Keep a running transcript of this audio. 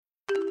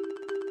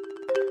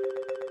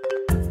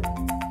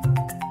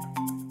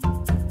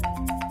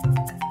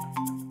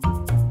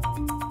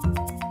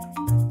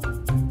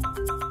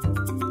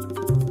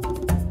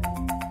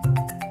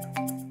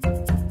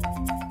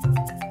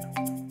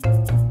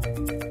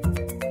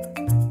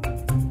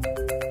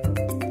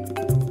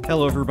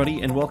Hello,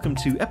 everybody, and welcome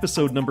to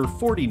episode number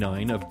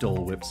 49 of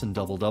Dole Whips and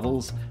Double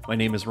Doubles. My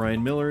name is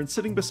Ryan Miller, and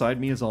sitting beside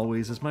me, as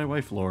always, is my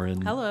wife,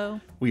 Lauren. Hello.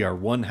 We are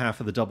one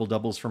half of the Double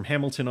Doubles from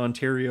Hamilton,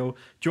 Ontario.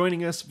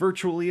 Joining us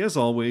virtually, as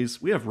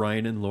always, we have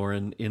Ryan and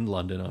Lauren in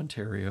London,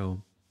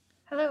 Ontario.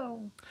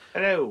 Hello.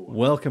 Hello.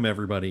 Welcome,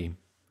 everybody.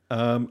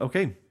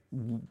 Okay,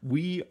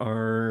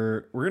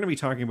 we're going to be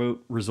talking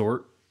about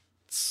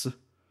resorts,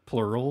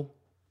 plural,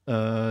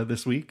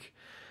 this week.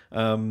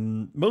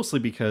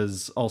 Mostly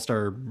because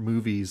All-Star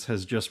Movies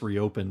has just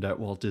reopened at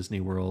Walt Disney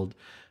World.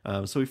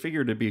 So we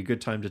figured it'd be a good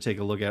time to take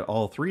a look at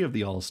all three of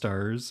the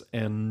All-Stars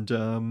and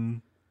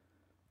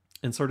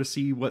sort of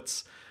see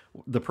what's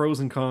the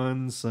pros and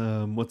cons,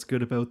 what's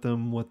good about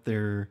them, what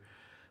they're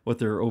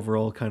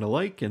overall kind of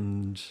like,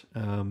 and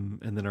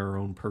then our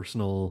own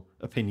personal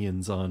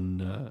opinions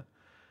on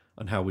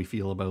how we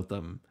feel about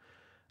them.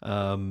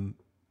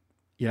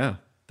 Yeah,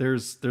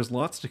 there's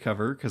lots to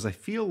cover because I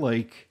feel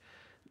like,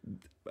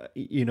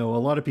 you know,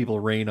 a lot of people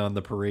rain on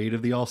the parade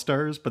of the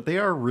All-Stars, but they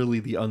are really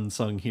the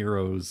unsung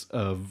heroes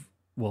of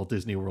Walt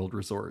Disney World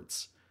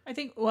resorts. I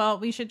think, well,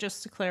 we should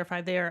just to clarify,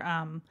 they're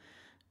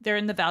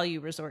in the value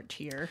resort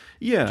tier.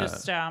 Yeah.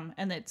 Just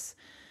and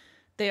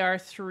they are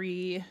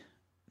three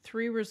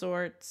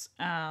resorts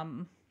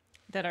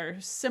that are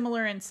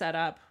similar in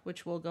setup,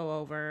 which we'll go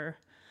over.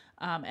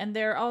 And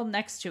they're all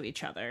next to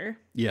each other.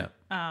 Yeah.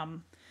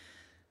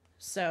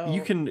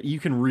 So you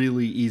can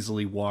really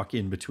easily walk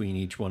in between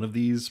each one of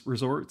these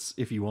resorts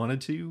if you wanted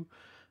to,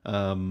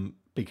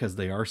 because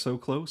they are so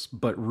close.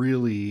 But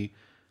really,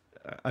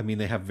 I mean,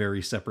 they have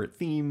very separate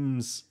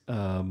themes.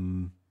 I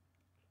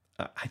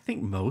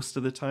think most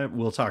of the time,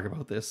 we'll talk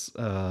about this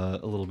a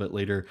little bit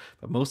later,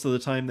 but most of the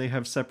time they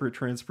have separate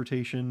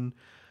transportation,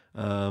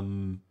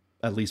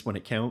 at least when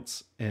it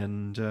counts.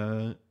 And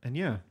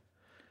yeah,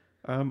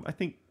 I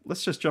think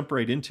let's just jump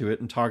right into it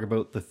and talk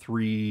about the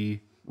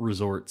three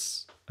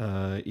resorts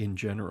in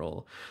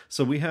general.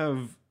 So we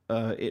have,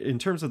 in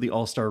terms of the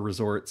All-Star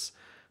resorts,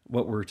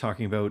 what we're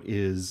talking about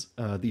is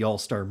the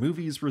All-Star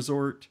Movies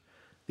Resort,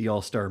 the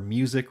All-Star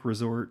Music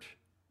Resort,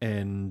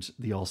 and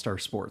the All-Star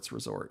Sports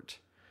Resort.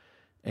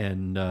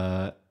 And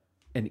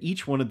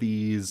each one of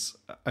these,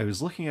 I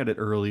was looking at it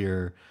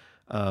earlier,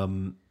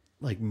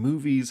 like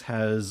Movies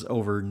has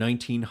over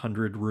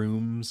 1,900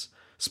 rooms,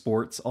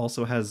 Sports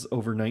also has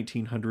over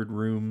 1,900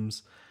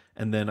 rooms,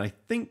 and then I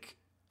think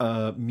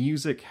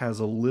Music has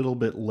a little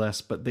bit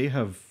less, but they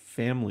have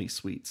family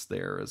suites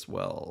there as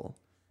well,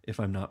 if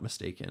I'm not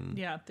mistaken.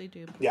 yeah, they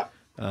do. Yeah.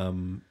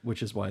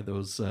 Which is why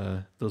those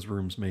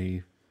rooms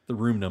the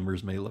room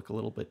numbers may look a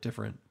little bit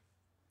different.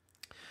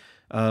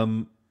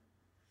 Theming,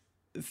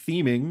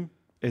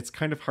 it's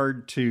kind of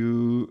hard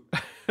to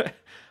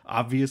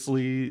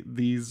obviously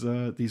these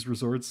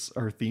resorts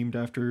are themed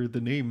after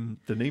the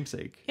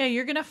namesake. Yeah,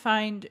 you're gonna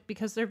find,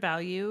 because they're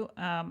value,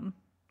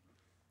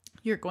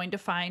 you're going to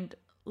find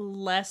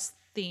less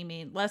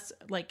theming, less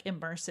like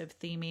immersive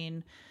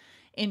theming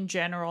in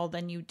general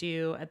than you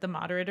do at the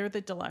moderate or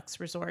the deluxe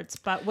resorts.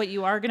 But what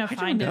you are going to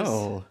find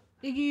is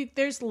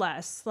there's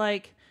less,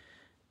 like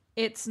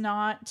it's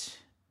not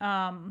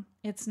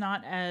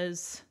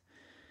as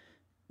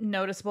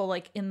noticeable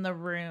like in the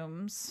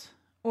rooms,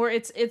 or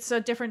it's a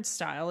different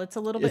style. It's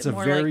a little bit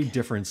more, it's a very like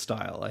different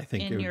style, I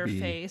think, in your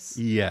face.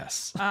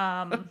 Yes.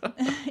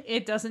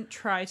 It doesn't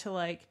try to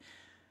like,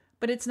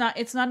 but it's not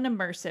an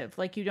immersive.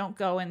 Like you don't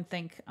go and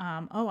think,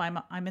 oh,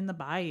 I'm in the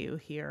bayou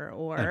here,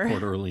 or at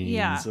Port Orleans,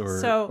 yeah,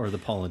 or the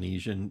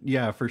Polynesian.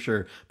 Yeah, for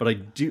sure. But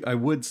I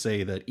would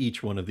say that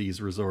each one of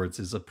these resorts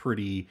is a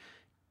pretty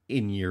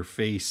in your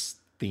face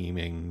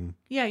theming.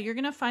 Yeah, you're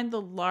gonna find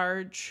the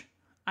large,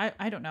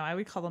 I don't know, I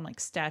would call them like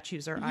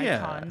statues or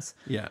icons.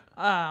 Yeah.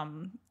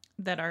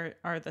 That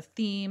are the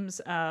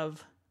themes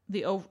of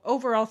the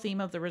overall theme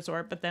of the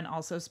resort, but then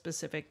also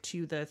specific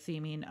to the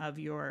theming of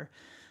your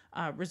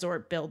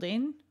resort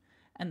building,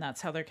 and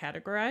that's how they're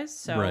categorized.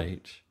 So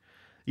right.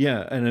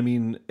 Yeah, and I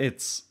mean,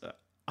 it's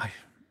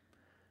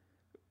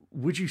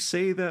would you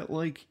say that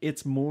like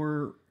it's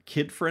more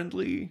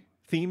kid-friendly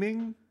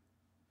theming?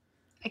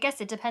 I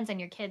guess it depends on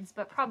your kids,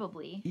 but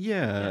probably.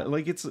 Yeah,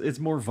 like it's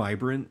more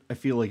vibrant. I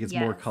feel like it's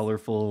more Yes.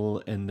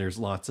 colorful, and there's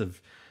lots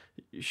of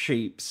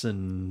shapes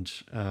and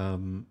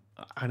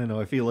I don't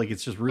know. I feel like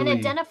it's just really And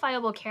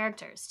identifiable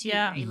characters too,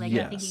 Yeah. right? Like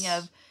Yes. I'm thinking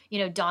of,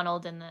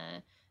 Donald and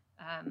the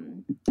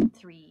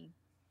three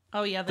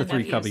oh yeah, the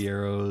three nephews.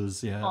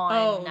 caballeros. Yeah.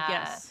 on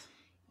Yes.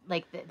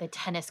 like the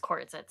tennis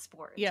courts at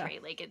sports, Yeah.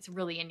 right? Like it's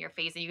really in your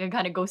face and you can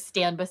kind of go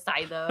stand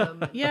beside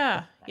them. and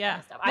Yeah, that yeah. kind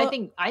of stuff.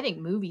 Well- I think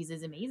Movies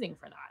is amazing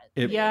for that.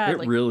 It Yeah, it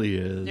like, really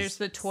is. There's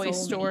the Toy So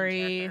many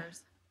Story.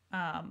 characters.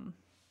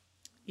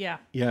 Yeah.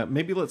 Yeah,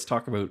 maybe let's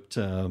talk about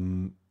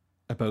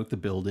the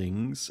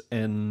buildings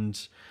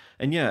and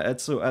yeah.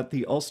 At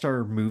the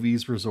All-Star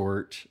Movies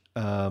Resort,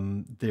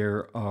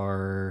 there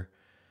are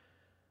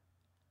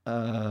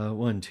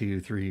 1,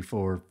 2, 3,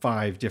 4,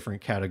 5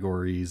 different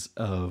categories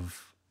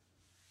of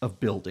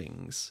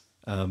buildings.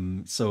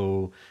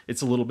 So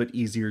it's a little bit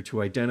easier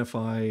to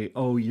identify,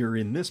 oh, you're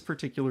in this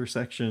particular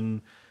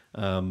section.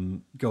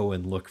 go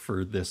and look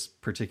for this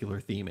particular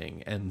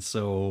theming. And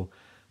so,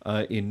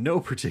 in no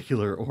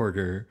particular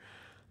order,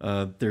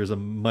 there's a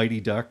Mighty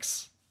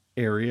Ducks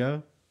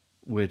area,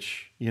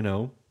 which, you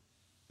know,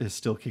 is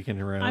still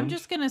kicking around. I'm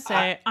just going to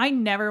say, I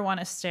never want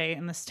to stay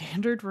in the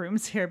standard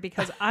rooms here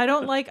because I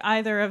don't like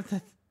either of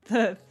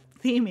the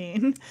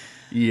theming.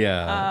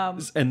 Yeah.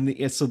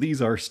 So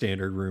these are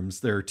standard rooms.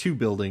 There are two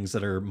buildings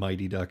that are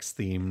Mighty Ducks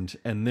themed,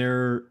 and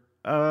they're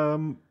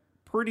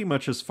pretty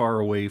much as far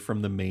away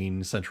from the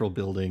main central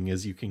building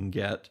as you can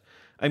get.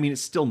 I mean,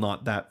 it's still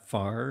not that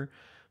far,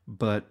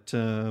 but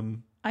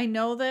I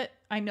know that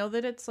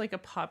it's like a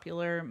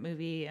popular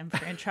movie and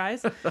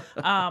franchise.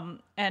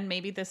 And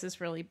maybe this is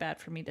really bad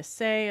for me to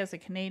say as a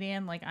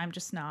Canadian, like I'm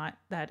just not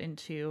that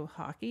into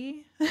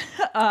hockey.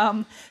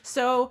 And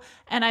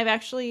I've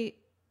actually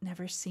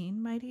never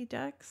seen Mighty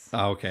Ducks.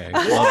 Okay.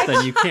 Well,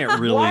 then you can't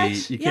really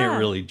What? can't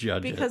really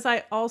judge because it.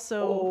 I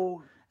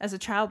also as a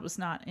child was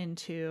not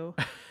into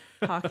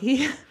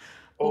hockey.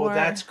 Oh, or-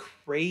 that's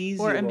crazy.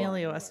 Or Lauren.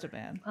 Emilio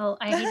Esteban. Well,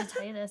 I hate to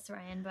tell you this,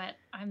 Ryan, but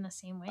I'm the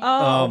same way.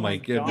 Oh my my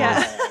goodness.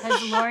 Yeah.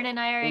 Because Lauren and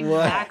I are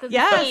What? exactly the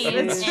Yes,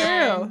 same. it's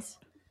and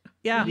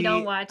Yeah. We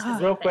don't watch the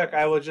same Real quick,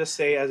 things. I will just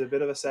say as a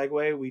bit of a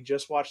segue, we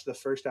just watched the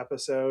first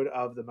episode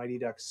of the Mighty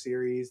Ducks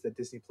series that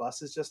Disney Plus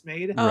has just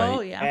made. Oh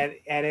Right. yeah.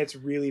 And it's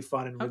really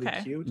fun and really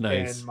Okay. cute.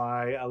 Nice. And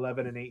my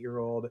 11 and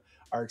 8-year-old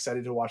are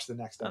excited to watch the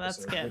next Oh, that's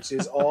episode, good. which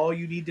is all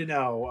you need to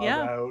know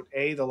Yeah. about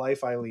A, the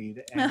life I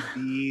lead, and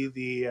B,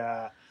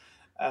 the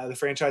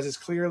franchise is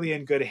clearly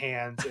in good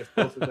hands if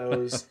both of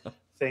those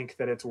think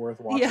that it's worth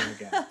watching Yeah.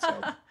 again.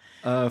 So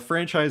A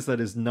franchise that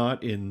is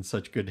not in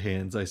such good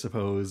hands, I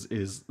suppose,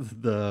 is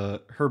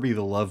the Herbie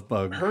the Love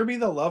Bug Herbie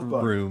the Love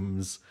Bug.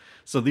 rooms.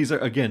 So these are,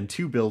 again,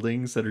 two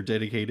buildings that are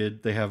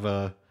dedicated. They have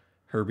a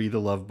Herbie the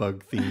Love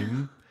Bug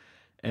theme.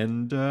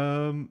 And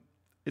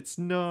it's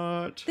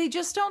not... They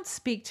just don't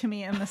speak to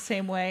me in the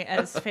same way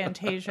as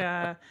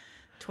Fantasia,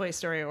 Toy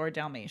Story, or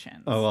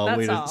Dalmatians. Oh, well, That's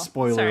wait, all. a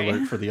spoiler Sorry.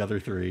 alert for the other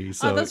three.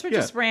 So, Oh, those were yeah.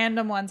 just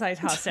random ones I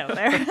tossed out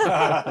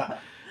there.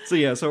 So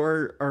yeah, so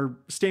our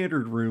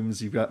standard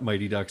rooms, you've got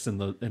Mighty Ducks and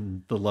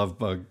the Love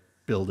Bug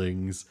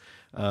buildings.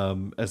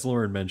 As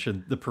Lauren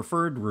mentioned, the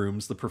preferred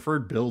rooms, the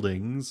preferred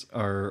buildings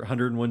are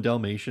 101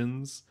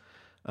 Dalmatians,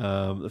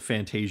 the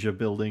Fantasia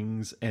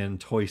buildings, and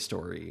Toy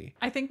Story.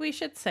 I think we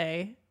should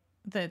say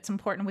that's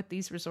important with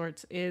these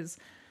resorts is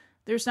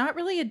there's not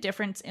really a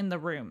difference in the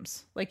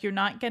rooms. Like you're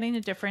not getting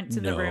a difference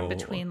in the room No.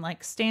 between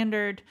like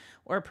standard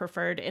or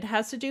preferred. It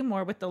has to do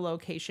more with the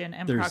location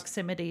and There's-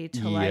 proximity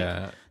to yeah.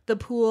 like the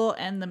pool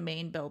and the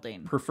main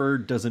building.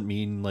 Preferred doesn't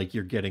mean like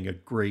you're getting a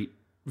great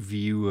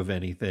view of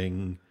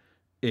anything.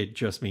 It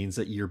just means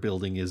that your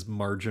building is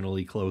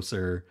marginally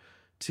closer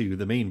to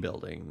the main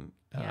building.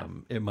 Yeah.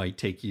 It might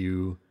take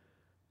you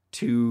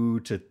 2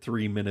 to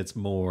 3 minutes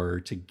more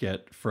to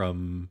get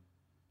from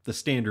the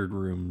standard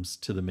rooms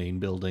to the main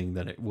building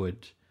than it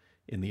would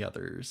in the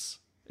others,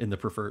 in the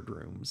preferred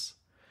rooms.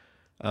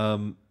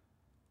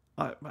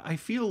 I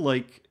feel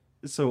like,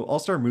 so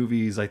All-Star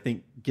Movies, I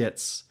think,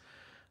 gets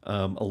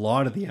a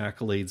lot of the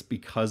accolades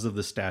because of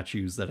the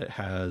statues that it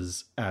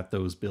has at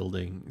those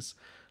buildings.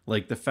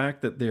 Like the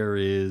fact that there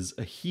is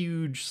a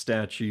huge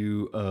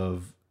statue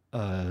of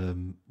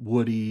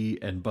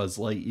Woody and Buzz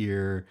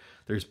Lightyear.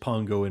 There's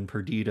Pongo and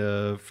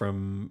Perdita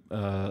from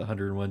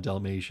 101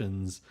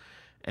 Dalmatians,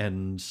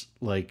 and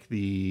like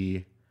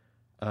the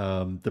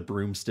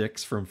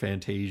broomsticks from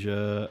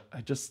Fantasia.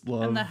 I just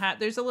love. And the hat.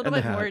 There's a little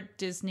and the bit more hat.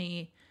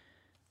 Disney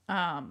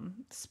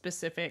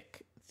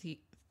specific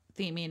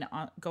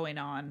theming going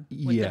on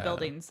with the Yeah.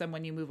 buildings than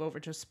when you move over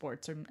to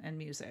sports and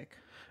music.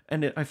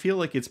 And I feel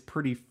like it's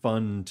pretty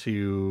fun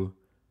to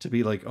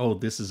be like, oh,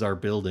 this is our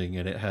building,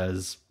 and it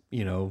has,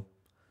 you know,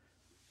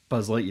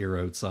 Buzz Lightyear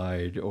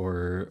outside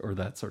or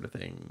that sort of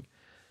thing.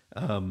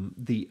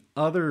 The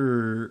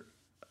other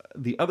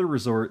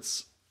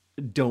resorts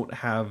don't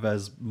have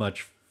as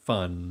much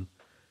fun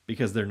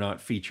because they're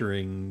not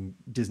featuring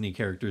Disney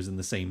characters in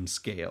the same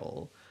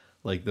scale,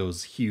 like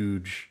those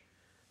huge.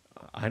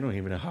 I don't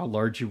even know how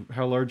large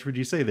would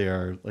you say they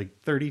are?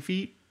 Like 30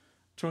 feet,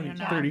 20, I don't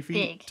know. 30 feet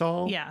Big.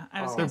 tall. Yeah,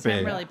 I was Oh. gonna say I'm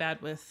They're big. really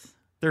bad with.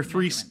 They're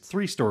three measurements.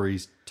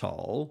 stories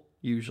tall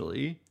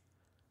usually.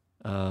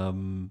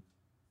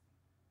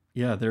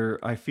 Yeah,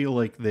 I feel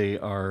like they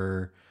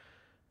are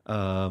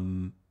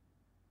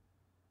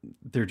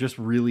they're just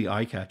really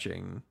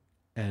eye-catching,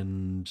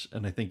 and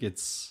I think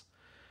it's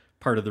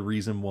part of the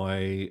reason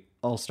why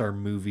All-Star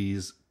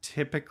Movies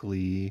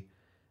typically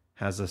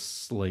has a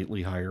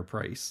slightly higher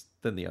price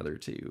than the other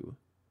two,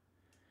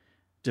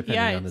 depending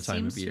Yeah, on the it time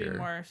seems of to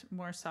year. be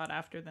more sought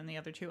after than the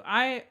other two.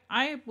 I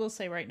will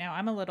say right now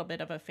I'm a little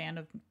bit of a fan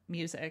of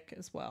music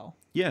as well.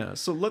 Yeah,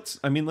 so let's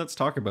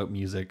talk about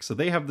music. So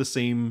they have the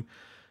same,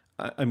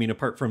 I mean,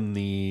 apart from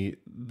the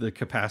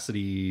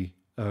capacity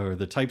or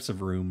the types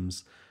of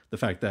rooms, the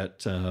fact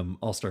that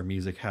All-Star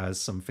Music has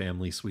some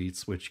family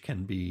suites, which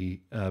can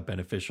be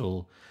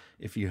beneficial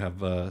if you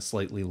have a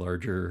slightly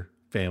larger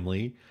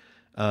family.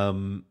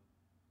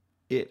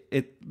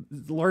 It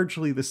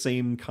largely the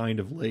same kind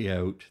of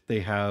layout.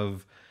 They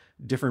have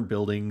different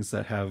buildings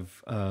that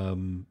have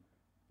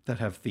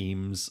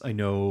themes. I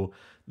know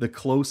the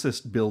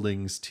closest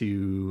buildings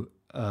to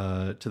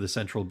the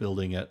central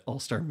building at All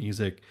Star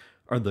Music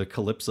are the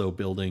Calypso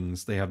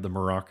buildings. They have the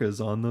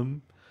maracas on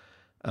them,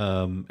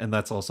 and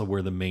that's also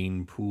where the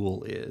main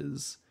pool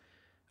is.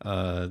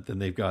 Then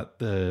they've got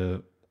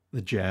the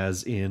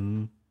Jazz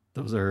Inn.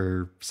 Those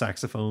are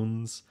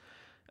saxophones.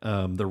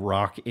 The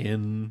Rock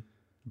Inn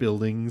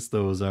buildings.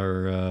 Those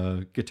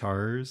are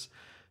guitars.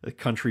 The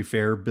Country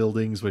Fair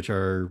buildings, which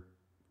are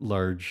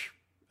large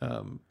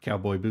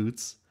cowboy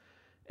boots,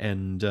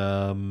 and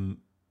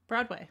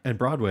Broadway. And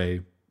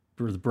Broadway,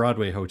 the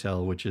Broadway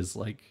Hotel, which is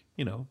like,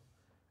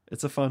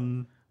 it's a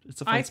fun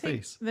I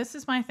space. think this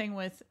is my thing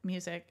with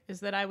music, is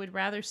that I would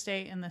rather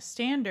stay in the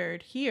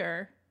Standard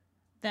here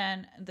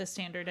than the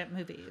Standard at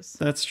movies.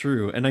 That's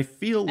true. And I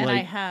feel And I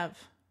like have.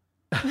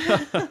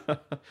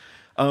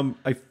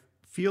 I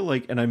feel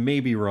like, and I may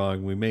be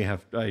wrong, we may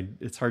have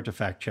it's hard to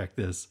fact check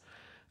this.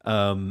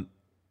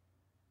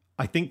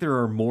 I think there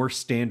are more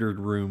standard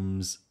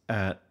rooms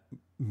at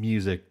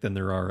music than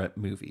there are at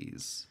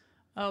movies.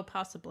 Oh,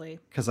 possibly.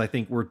 Because I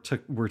think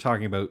we're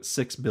talking about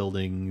 6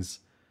 buildings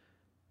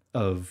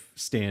of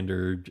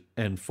standard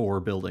and 4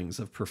 buildings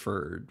of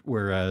preferred,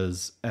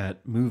 whereas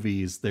at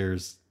movies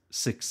there's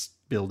 6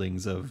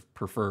 buildings of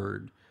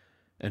preferred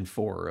and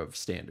 4 of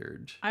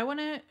standard. I want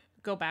to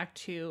go back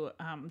to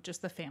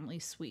just the family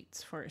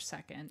suites for a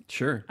second.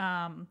 Sure.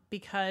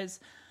 Because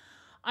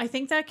I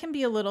think that can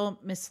be a little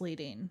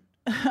misleading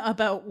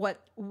about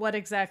what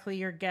exactly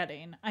you're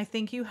getting. I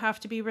think you have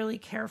to be really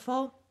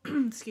careful,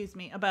 excuse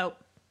me, about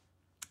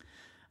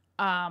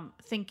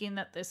thinking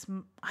that this,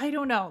 I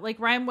don't know, like,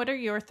 Ryan, what are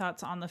your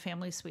thoughts on the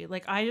family suite?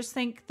 Like, I just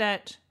think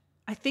that,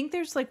 I think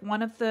there's like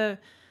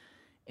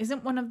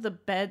isn't one of the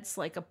beds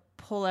like a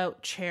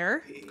pull-out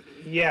chair?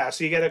 Yeah,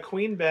 so you get a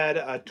queen bed,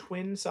 a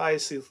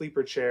twin-size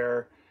sleeper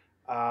chair,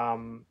 a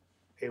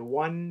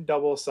one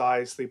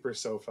double-size sleeper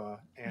sofa,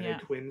 and a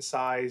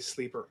twin-size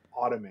sleeper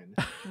ottoman.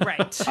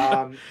 Right.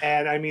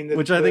 And I mean,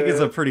 which I think is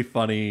a pretty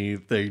funny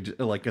thing,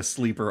 like a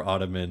sleeper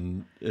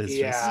ottoman is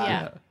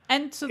yeah.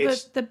 And so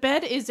the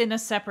bed is in a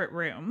separate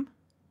room.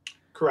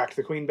 Correct.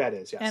 The queen bed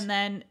is, yes. And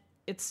then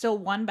it's still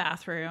one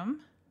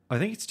bathroom. I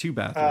think it's 2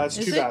 bathrooms.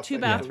 Is it 2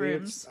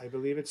 bathrooms? I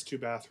believe it's 2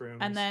 bathrooms.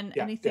 And then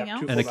anything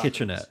else? And a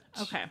kitchenette.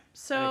 Okay.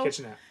 So and a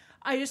kitchenette.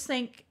 I just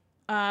think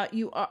I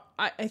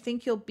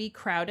think you'll be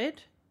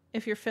crowded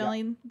if you're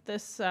filling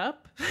this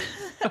up.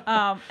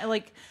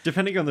 Like,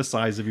 depending on the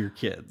size of your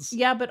kids.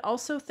 Yeah, but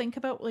also think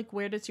about, like,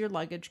 where does your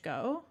luggage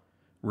go?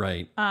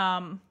 Right.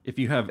 If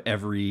you have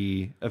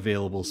every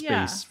available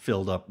space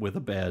filled up with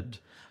a bed.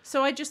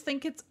 So I just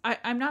think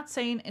I'm not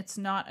saying it's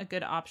not a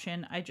good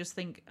option. I just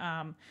think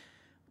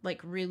like,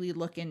 really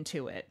look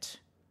into it.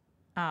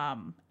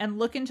 And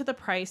look into the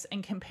price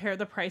and compare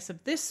the price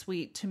of this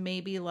suite to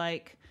maybe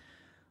like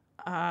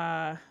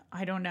I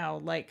don't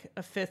know, like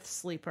a 5th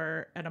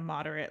sleeper at a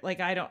moderate. Like,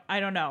 I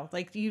don't know.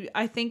 Like,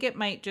 I think it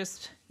might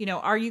just,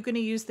 are you going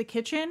to use the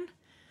kitchen?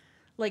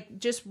 Like,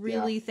 just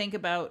really think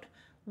about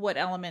what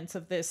elements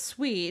of this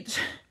suite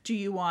do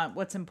you want,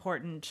 what's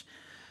important.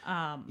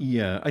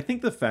 Yeah, I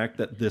think the fact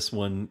that this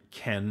one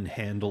can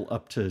handle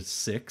up to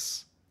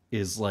 6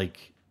 is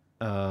like,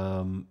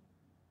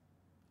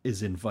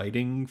 is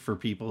inviting for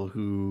people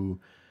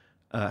who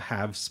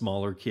have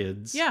smaller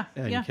kids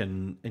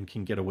and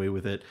can get away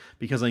with it,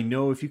 because I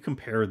know if you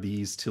compare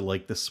these to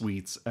like the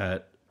suites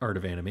at Art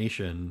of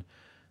Animation,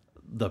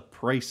 the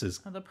price is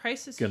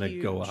gonna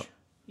huge. go up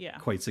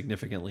quite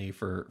significantly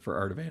for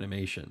Art of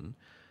Animation.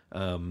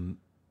 I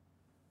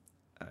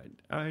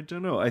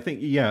don't know. I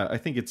think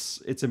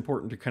it's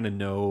important to kind of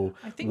know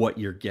what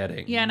you're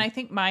getting. Yeah, and I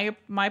think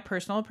my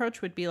personal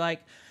approach would be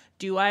like,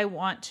 do I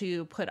want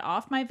to put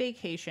off my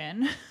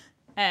vacation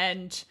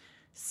and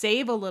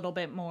save a little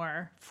bit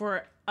more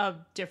for a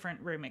different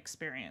room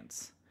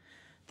experience?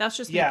 That's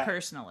just me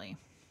personally.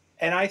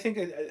 And I think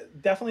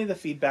definitely the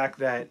feedback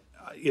that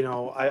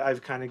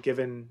I've kind of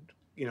given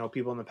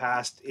people in the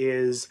past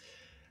is,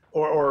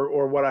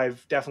 or what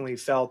I've definitely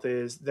felt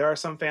is, there are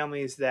some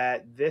families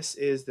that this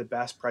is the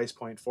best price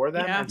point for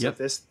them, and so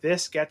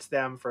this gets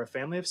them, for a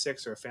family of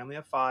 6 or a family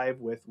of 5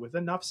 with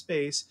enough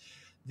space,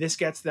 this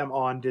gets them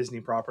on Disney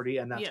property,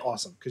 and that's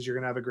awesome, because you're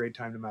gonna have a great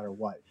time no matter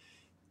what.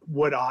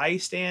 Would I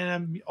stay in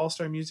an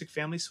All-Star Music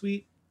family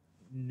suite?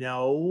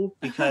 No,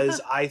 because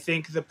I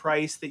think the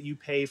price that you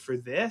pay for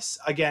this,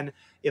 again,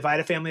 if I had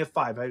a family of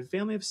 5, I had a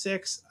family of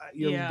 6,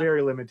 you're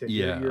very limited.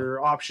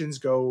 Your options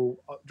go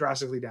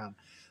drastically down.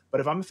 But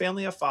if I'm a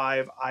family of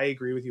 5, I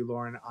agree with you,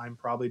 Lauren. I'm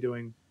probably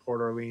doing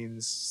Port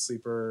Orleans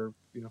sleeper,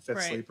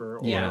 5th sleeper,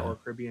 or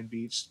Caribbean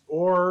Beach.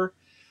 Or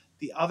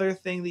the other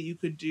thing that you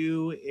could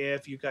do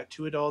if you've got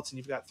 2 adults and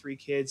you've got 3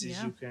 kids is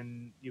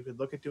you could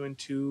look at doing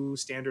 2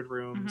 standard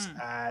rooms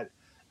at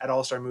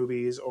All-Star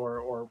Movies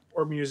or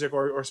music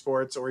or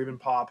sports or even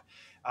pop.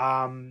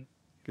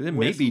 It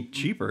may be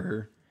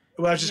cheaper.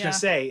 Well, I was just gonna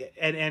say,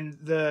 and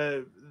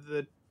the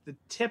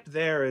tip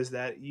there is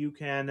that you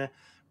can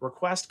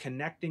request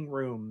connecting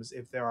rooms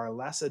if there are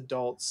less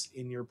adults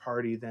in your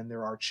party than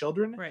there are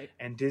children, Right.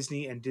 and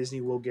Disney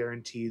will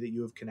guarantee that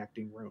you have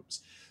connecting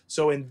rooms.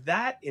 So in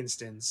that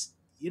instance,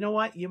 you know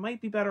what? You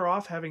might be better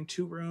off having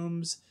 2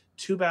 rooms,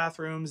 2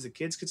 bathrooms. The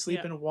kids could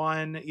sleep Yeah. in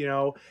one,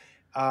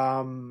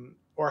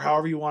 or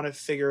however you want to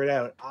figure it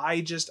out.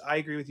 I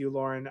agree with you,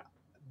 Lauren.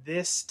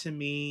 This to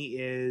me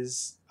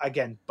is,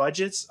 again,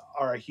 budgets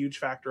are a huge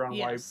factor on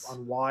Yes.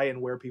 why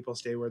and where people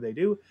stay where they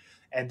do,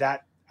 and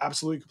that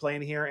absolutely could play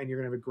in here. And you're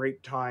gonna have a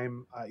great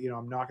time.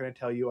 I'm not going to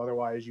tell you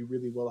otherwise. You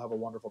really will have a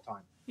wonderful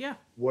time. Yeah.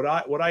 Would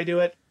I do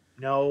it?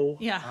 No.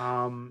 Yeah.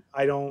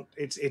 I don't.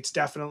 It's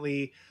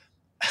definitely,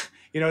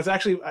 it's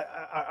actually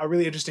a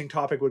really interesting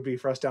topic would be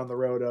for us down the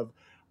road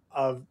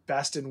of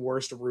best and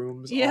worst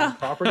rooms on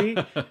property.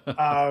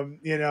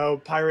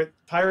 Pirate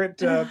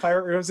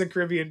rooms in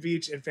Caribbean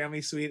Beach and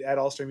family suite at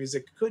All Star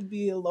Music could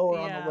be lower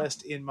on the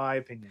list in my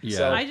opinion. Yeah.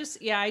 So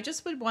I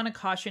just would want to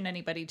caution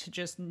anybody to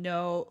just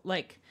know,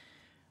 like,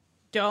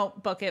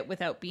 don't book it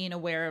without being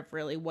aware of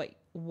really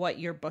what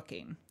you're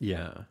booking.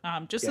 Yeah.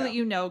 Just so that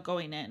you know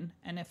going in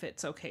and if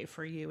it's okay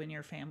for you and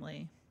your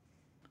family.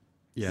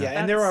 Yeah.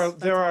 and there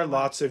are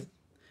lots of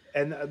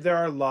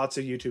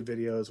YouTube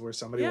videos where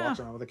somebody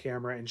walks around with a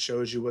camera and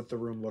shows you what the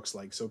room looks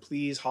like. So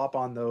please hop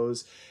on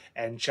those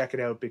and check it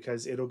out,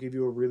 because it'll give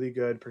you a really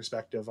good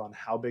perspective on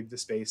how big the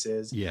space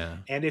is. Yeah.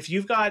 And if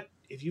you've got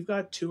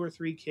 2 or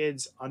 3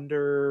 kids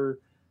under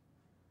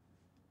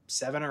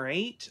 7 or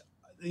 8,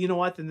 you know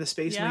what, then the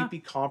space might be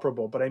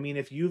comparable. But I mean,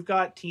 if you've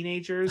got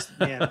teenagers,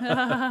 man,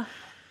 I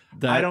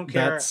don't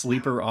care. That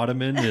sleeper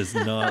ottoman is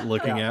not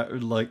looking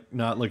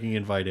not looking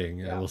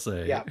inviting, I will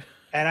say. Yeah.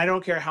 And I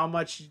don't care how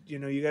much,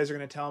 you guys are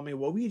going to tell me,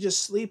 well, we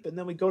just sleep and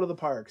then we go to the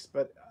parks.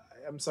 But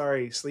I'm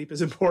sorry, sleep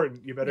is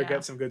important. You better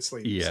get some good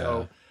sleep.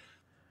 Yeah.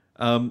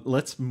 So,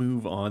 let's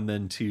move on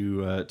then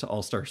to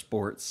All-Star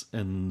Sports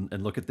and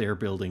look at their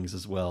buildings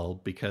as well,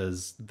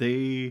 because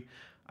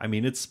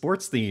it's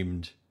sports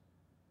themed.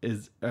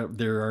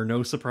 There are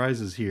no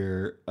surprises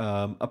here,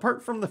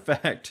 apart from the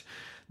fact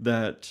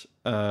that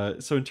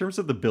so in terms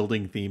of the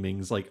building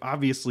themings, like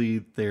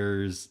obviously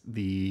there's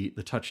the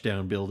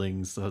touchdown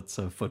buildings, that's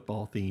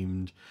football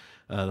themed,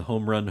 the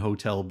home run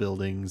hotel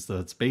buildings,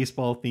 that's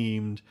baseball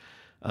themed,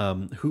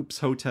 hoops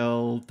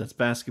hotel, that's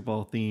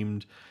basketball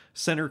themed,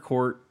 center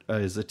court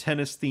is a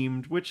tennis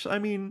themed, which I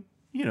don't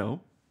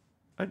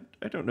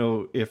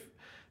know if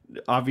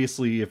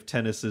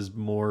tennis is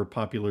more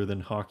popular than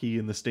hockey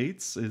in the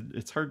States.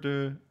 It's hard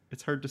to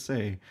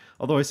say.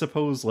 Although I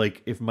suppose,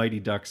 like, if Mighty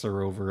Ducks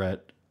are over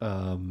at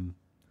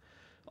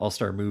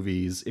All-Star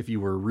Movies, if you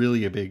were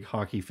really a big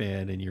hockey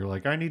fan and you're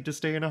like, I need to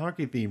stay in a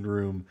hockey themed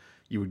room,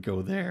 you would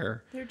go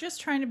there. They're just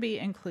trying to be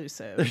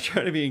inclusive. They're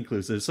trying to be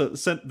inclusive. So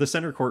the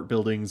center court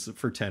buildings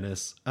for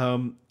tennis.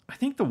 I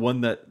think the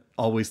one that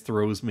always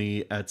throws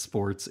me at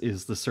sports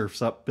is the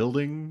Surf's Up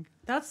building.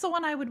 That's the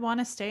one I would want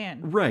to stay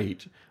in.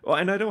 Right. Well,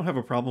 and I don't have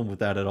a problem with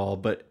that at all,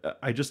 but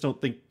I just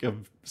don't think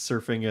of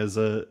surfing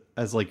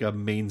as like a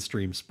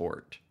mainstream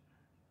sport.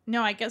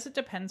 No, I guess it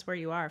depends where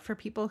you are. For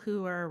people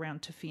who are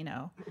around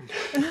Tofino,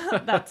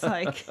 that's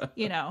like,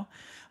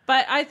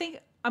 But I think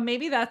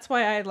maybe that's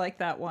why I like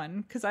that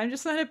one, because I'm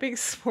just not a big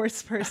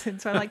sports person.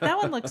 So I'm like, that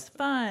one looks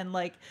fun.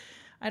 Like,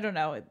 I don't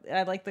know.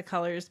 I like the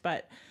colors,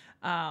 but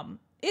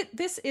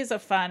this is a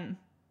fun,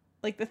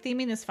 like, the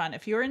theming is fun.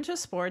 If you're into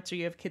sports or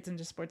you have kids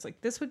into sports,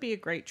 like, this would be a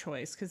great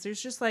choice, because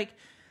there's just like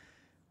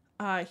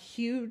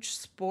huge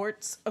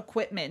sports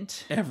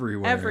equipment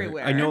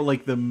everywhere. I know,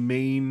 like, the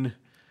main,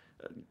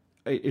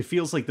 it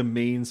feels like the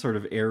main sort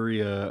of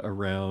area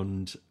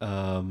around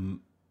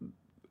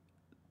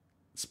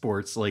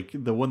sports, like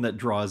the one that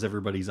draws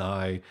everybody's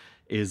eye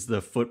is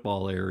the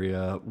football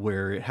area,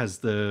 where it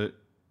has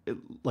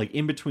like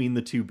in between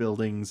the 2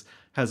 buildings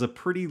has a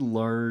pretty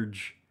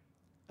large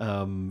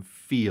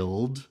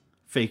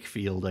fake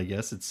field, I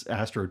guess it's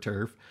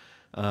AstroTurf,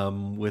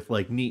 with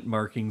like neat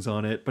markings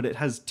on it, but it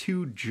has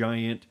 2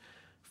 giant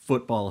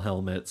football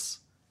helmets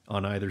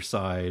on either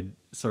side,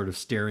 sort of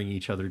staring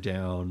each other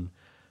down.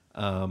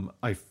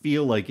 I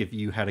feel like if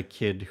you had a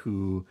kid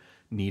who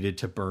needed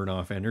to burn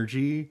off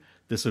energy,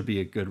 this would be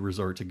a good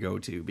resort to go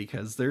to,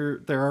 because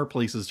there are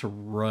places to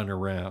run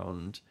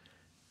around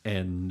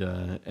and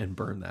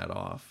burn that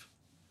off.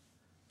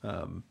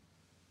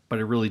 But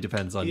it really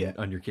depends on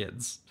your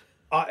kids.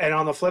 And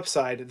on the flip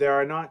side, there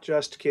are not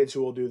just kids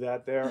who will do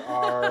that. There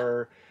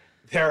are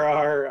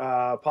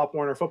Pop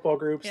Warner football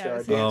groups. There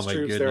are dance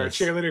troops. There are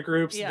cheerleader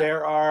groups. Yeah.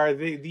 There are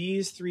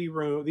these 3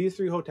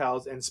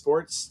 hotels, and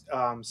sports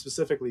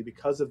specifically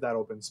because of that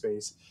open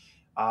space.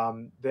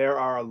 There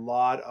are a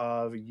lot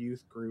of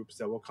youth groups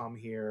that will come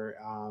here,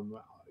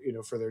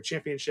 for their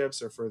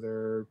championships or for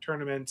their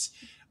tournaments.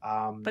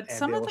 But and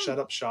some they of will them shut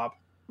up shop.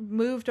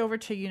 Moved over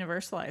to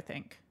Universal, I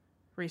think,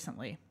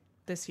 recently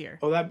this year.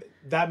 Oh,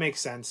 that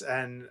makes sense.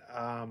 And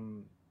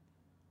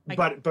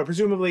but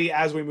presumably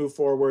as we move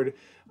forward,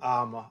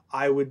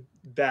 I would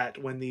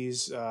bet when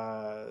these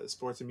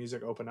sports and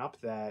music open up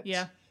that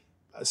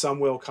some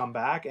will come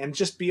back, and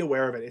just be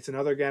aware of it. It's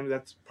another, again,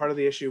 that's part of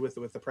the issue with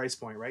the price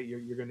point, right?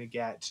 You're going to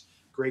get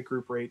great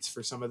group rates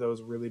for some of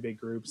those really big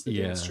groups, the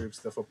dance troops,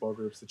 the football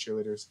groups, the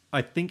cheerleaders.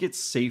 I think it's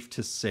safe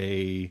to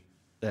say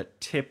that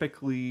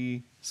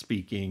typically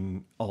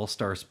speaking, All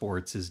Star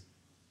Sports is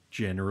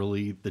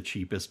generally the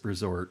cheapest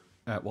resort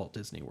at Walt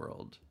Disney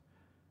World.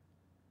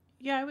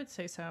 Yeah, I would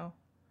say so.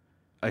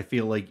 I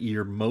feel like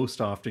you're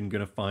most often going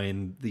to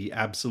find the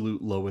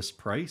absolute lowest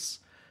price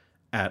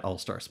at All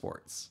Star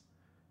Sports.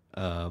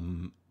 I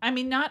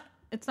mean,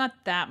 it's not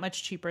that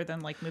much cheaper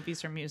than like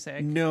movies or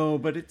music. No,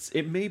 but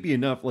it may be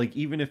enough. Like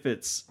even if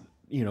it's,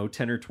 you know,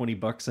 $10 or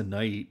 $20 a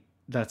night,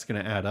 that's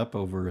going to add up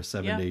over a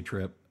 7-day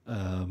trip.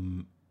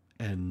 And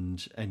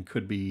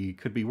could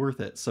be worth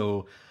it.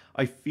 So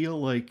I feel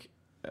like,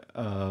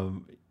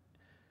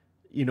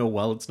 you know,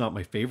 while it's not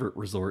my favorite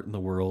resort in the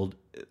world,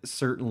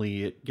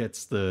 certainly it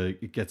gets the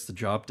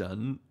job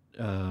done,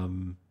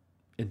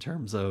 in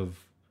terms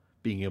of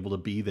being able to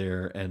be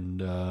there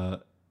and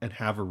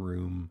have a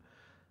room.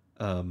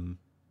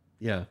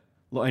 Yeah.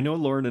 Well, I know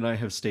Lauren and I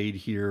have stayed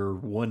here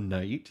one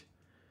night.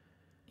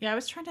 Yeah, I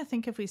was trying to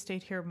think if we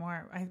stayed here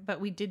more, but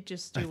we did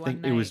just do I one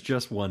think night. it was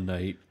just one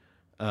night.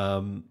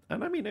 And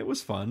I mean, it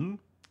was fun.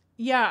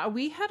 Yeah,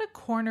 we had a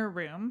corner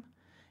room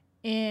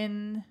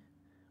in,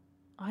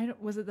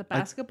 was it the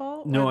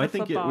basketball? No, or the I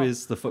think football? it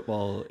was the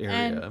football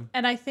area.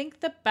 And I think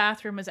the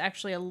bathroom was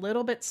actually a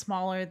little bit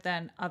smaller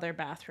than other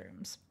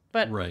bathrooms.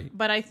 But Right.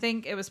 but I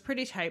think it was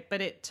pretty tight,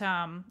 but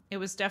it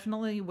was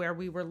definitely where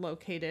we were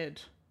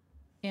located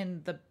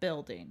in the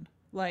building.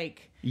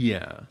 Like,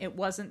 Yeah. it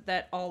wasn't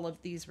that all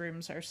of these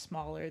rooms are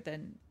smaller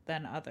than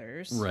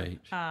others. Right.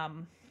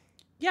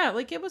 Yeah,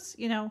 like it was,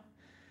 you know,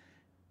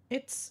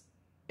 it's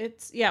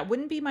yeah, it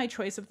wouldn't be my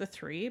choice of the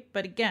three,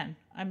 but again,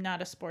 I'm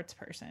not a sports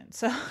person.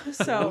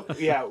 So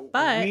Yeah,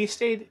 but we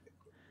stayed.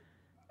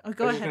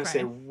 go I was ahead, just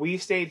gonna Brian. say, we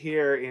stayed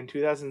here in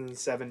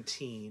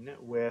 2017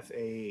 with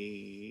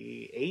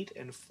a 8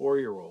 and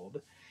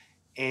 4-year-old,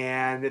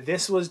 and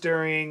this was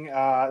during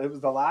it was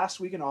the last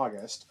week in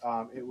August.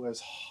 It was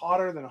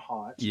hotter than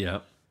hot. Yeah.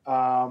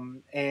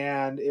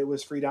 And it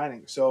was free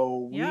dining.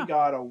 So we Yeah.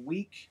 got a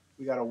week.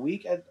 We got a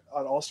week at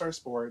All Star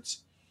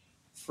Sports,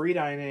 free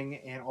dining,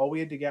 and all we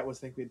had to get was,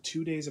 I think we had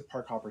 2 days of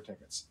park hopper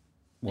tickets.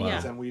 Wow.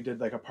 Yeah. And we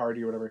did like a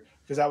party or whatever,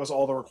 because that was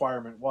all the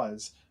requirement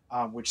was.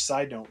 Which,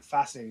 side note,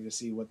 fascinating to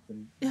see what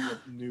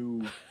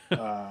new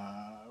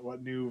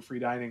free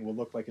dining will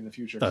look like in the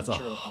future. That's a I'm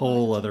sure it'll come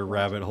whole back at other some point.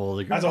 rabbit hole.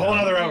 To go That's a whole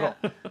down. other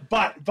rabbit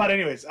hole. But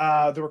anyways,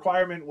 the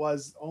requirement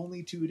was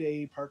only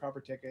 2-day park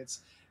hopper tickets.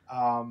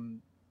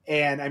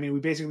 And I mean, we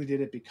basically did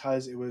it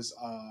because it was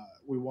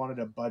we wanted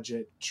a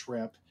budget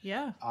trip.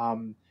 Yeah.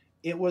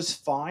 It was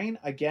fine.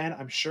 Again,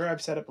 I'm sure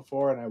I've said it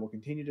before, and I will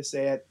continue to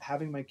say it.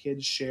 Having my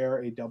kids share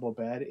a double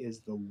bed is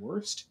the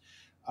worst.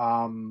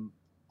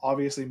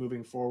 Obviously,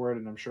 moving forward,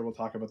 and I'm sure we'll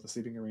talk about the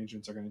sleeping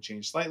arrangements are going to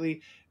change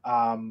slightly.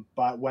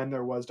 But when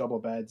there was double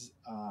beds,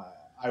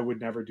 I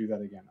would never do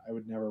that again. I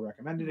would never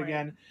recommend it Right.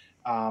 again.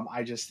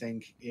 I just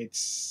think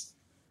it's,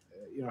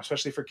 you know,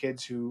 especially for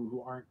kids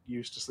who aren't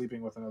used to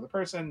sleeping with another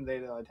person, they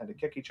tend to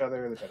kick each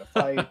other, they tend to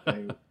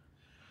fight.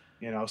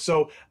 You know,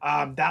 so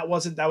that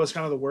was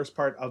kind of the worst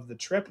part of the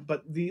trip.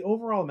 But the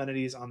overall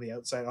amenities on the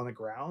outside, on the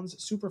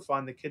grounds, super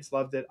fun. The kids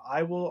loved it.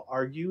 I will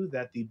argue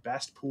that the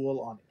best pool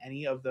on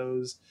any of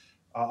those,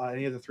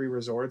 any of the 3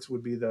 resorts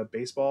would be the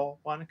baseball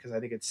one, because I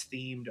think it's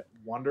themed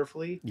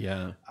wonderfully.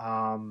 Yeah.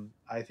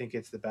 I think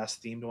it's the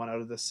best themed one out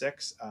of the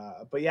 6.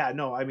 But yeah,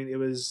 no, I mean, it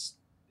was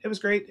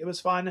great. It was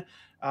fun.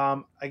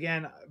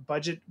 Again,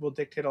 budget will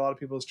dictate a lot of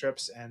people's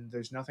trips, and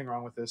there's nothing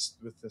wrong with this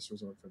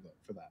resort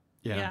for that.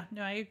 Yeah.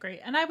 No, I agree.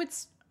 And I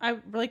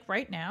like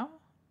right now,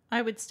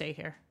 I would stay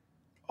here.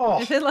 Oh,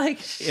 If it like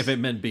If it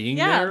meant being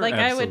yeah, there, like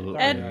absolutely.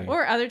 I would, and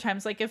or other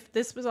times, like if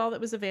this was all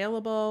that was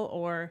available,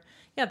 or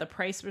the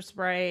price was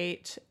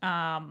right.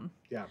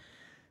 yeah.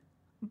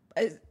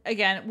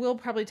 Again, we'll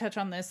probably touch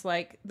on this.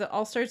 Like the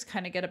All Stars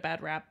kind of get a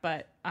bad rap,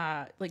 but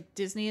like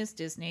Disney is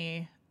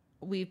Disney.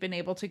 We've been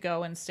able to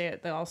go and stay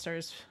at the All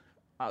Stars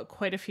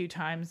quite a few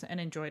times and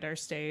enjoyed our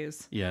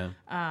stays. Yeah.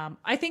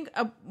 I think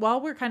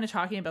while we're kind of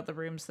talking about the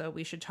rooms, though,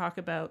 we should talk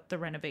about the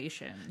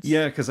renovations.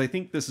 Yeah, because I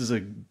think this is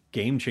a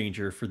game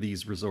changer for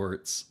these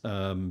resorts,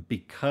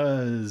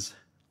 because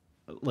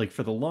like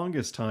for the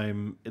longest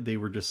time they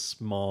were just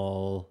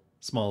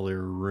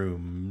smaller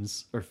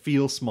rooms, or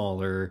feel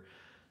smaller,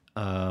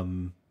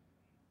 and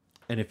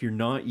if you're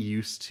not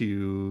used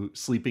to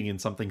sleeping in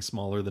something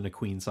smaller than a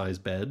queen size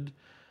bed,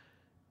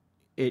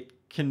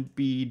 it can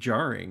be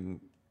jarring,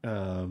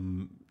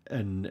 and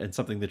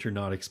something that you're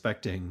not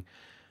expecting.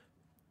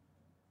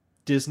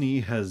 Disney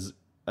has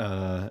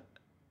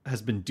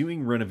been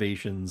doing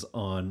renovations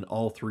on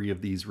all 3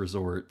 of these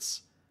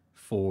resorts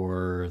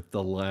for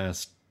the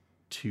last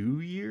 2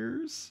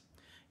 years.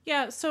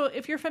 Yeah, so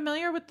if you're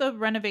familiar with the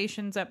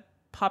renovations at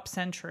Pop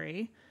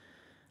Century,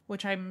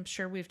 which I'm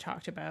sure we've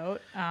talked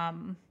about,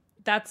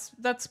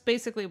 that's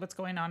basically what's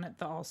going on at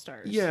the All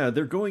Stars. Yeah,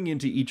 they're going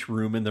into each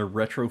room and they're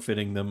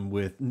retrofitting them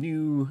with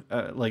new,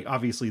 like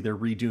obviously they're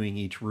redoing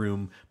each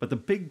room, but the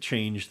big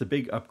change, the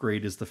big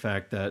upgrade is the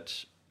fact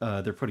that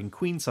they're putting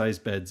queen size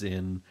beds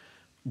in.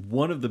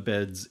 One of the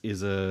beds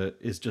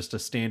is just a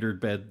standard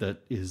bed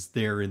that is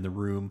there in the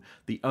room.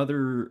 The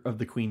other of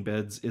the queen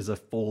beds is a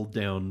fold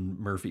down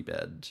Murphy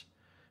bed.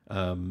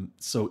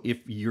 So if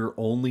you're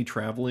only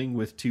traveling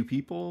with two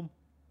people,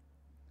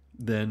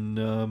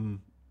 then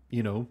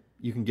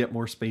you can get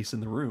more space in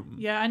the room.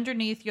 Yeah,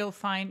 underneath you'll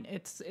find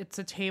it's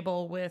a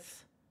table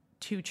with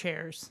 2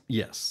 chairs.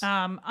 Yes.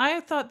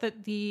 I thought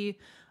that the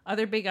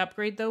other big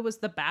upgrade though was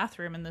the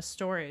bathroom and the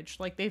storage.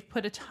 Like they've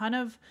put a ton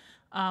of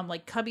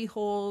like cubby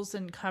holes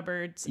and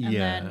cupboards, and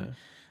then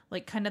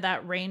like kind of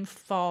that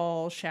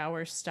rainfall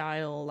shower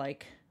style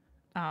like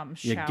shower.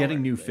 Yeah,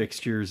 getting new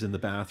fixtures in the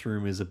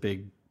bathroom is a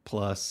big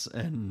plus,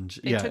 and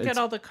They took out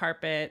all the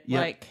carpet,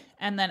 Yep. like,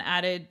 and then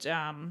added.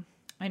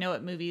 I know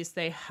at movies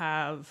they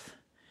have.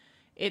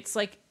 It's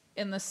like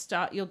in the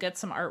style. You'll get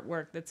some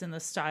artwork that's in the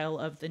style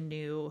of the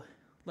new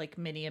like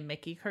Minnie and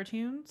Mickey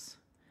cartoons.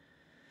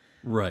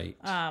 right.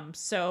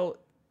 So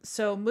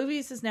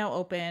movies is now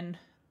open.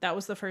 That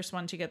was the first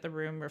one to get the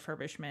room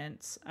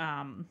refurbishments.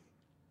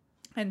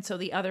 And so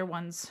the other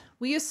ones,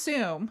 we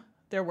assume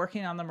they're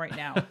working on them right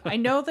now. I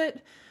know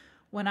that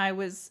when I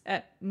was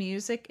at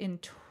music in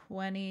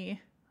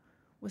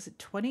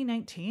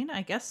 2019?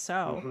 I guess so.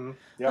 Mm-hmm.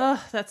 Yep. Ugh,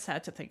 that's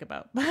sad to think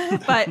about.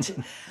 But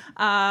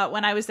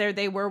when I was there,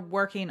 they were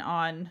working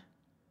on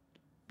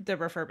the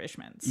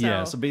refurbishments. So.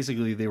 Yeah, so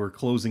basically they were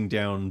closing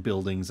down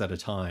buildings at a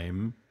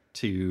time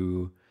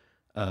to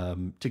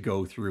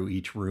go through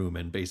each room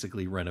and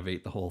basically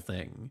renovate the whole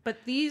thing. But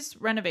these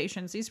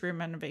renovations, these room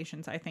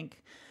renovations, I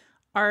think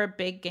are a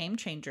big game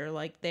changer.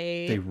 Like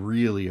They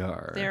really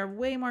are. they're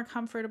way more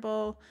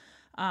comfortable.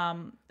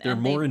 They're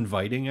and more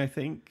inviting, I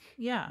think.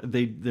 Yeah.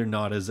 They're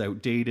not as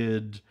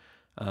outdated.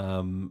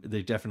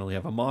 They definitely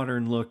have a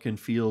modern look and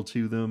feel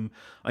to them.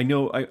 I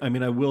know. I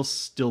mean, I will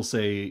still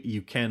say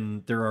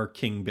there are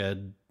king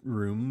bed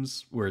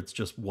rooms where it's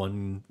just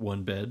one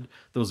bed.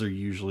 Those are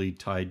usually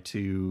tied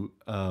to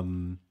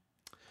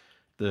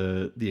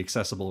the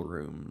accessible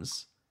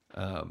rooms.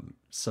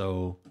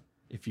 So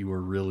if you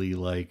were really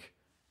like,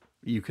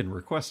 you can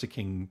request a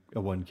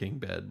one king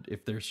bed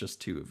if there's just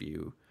 2 of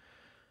you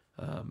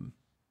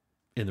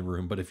in the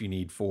room. But if you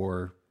need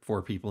four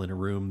people in a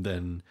room,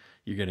 then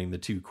you're getting the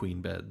 2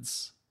 queen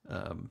beds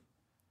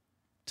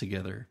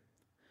together.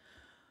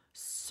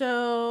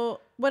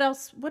 So what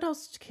else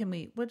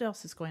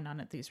is going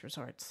on at these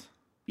resorts?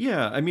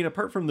 Yeah, I mean,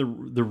 apart from the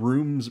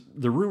room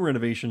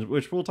renovations,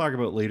 which we'll talk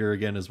about later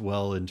again as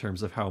well in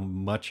terms of how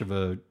much of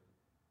a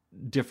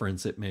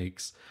difference it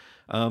makes,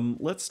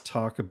 let's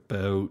talk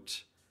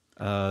about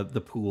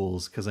the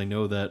pools, because I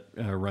know that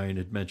Ryan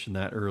had mentioned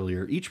that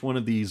earlier. Each one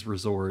of these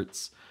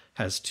resorts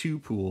has 2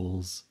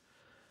 pools.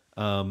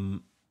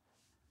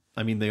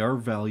 I mean, they are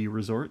value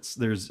resorts.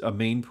 There's a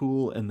main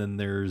pool, and then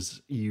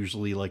there's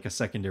usually like a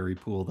secondary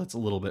pool that's a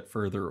little bit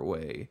further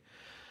away.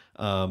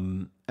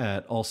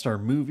 At All Star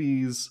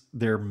Movies,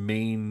 their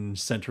main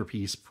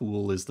centerpiece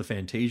pool is the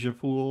Fantasia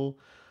pool.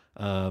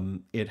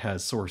 It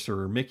has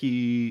Sorcerer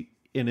Mickey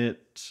in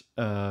it,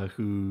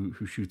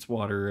 who shoots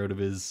water out of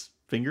his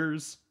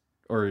fingers,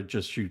 or it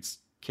just shoots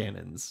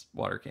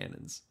water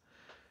cannons.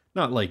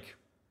 Not like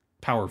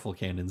powerful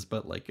cannons,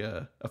 but like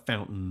a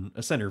fountain,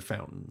 a center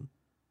fountain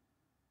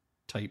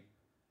type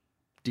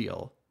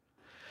deal.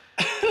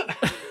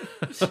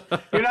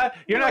 You're not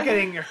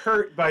getting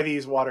hurt by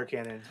these water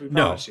cannons. We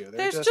promise you.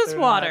 There's just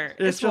water.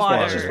 It's just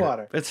water. It's just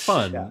water. It's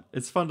fun. Yeah.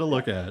 It's fun to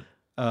look at.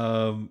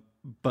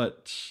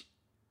 But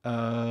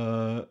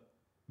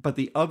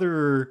the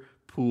other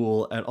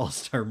pool at All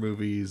Star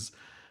Movies,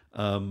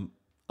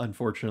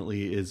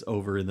 unfortunately, is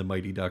over in the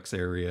Mighty Ducks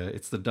area.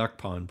 It's the Duck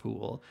Pond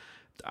pool.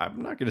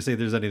 I'm not going to say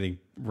there's anything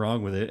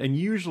wrong with it. And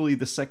usually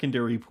the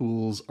secondary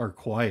pools are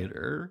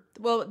quieter.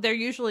 Well, they're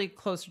usually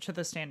closer to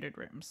the standard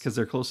rooms. Because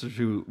they're closer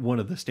to one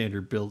of the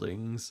standard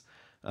buildings.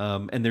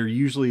 And they're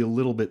usually a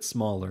little bit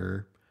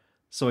smaller.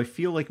 So I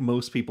feel like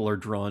most people are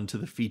drawn to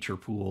the feature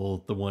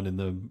pool, the one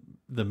in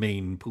the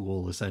main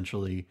pool,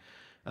 essentially.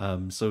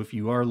 So if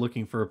you are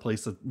looking for a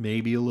place that may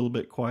be a little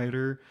bit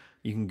quieter,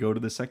 you can go to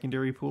the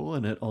secondary pool.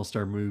 And at All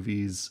Star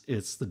Movies,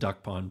 it's the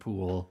Duck Pond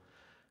pool.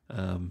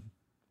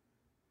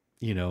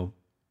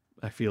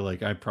 I feel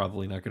like I'm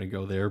probably not going to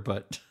go there,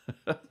 but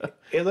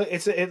it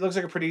looks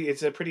like a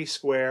pretty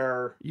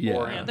square,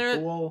 boring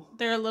pool.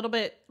 They're a little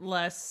bit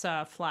less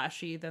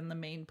flashy than the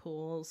main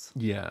pools.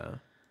 Yeah.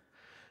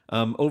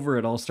 Over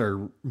at All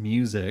Star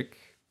Music,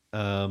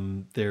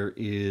 there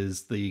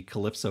is the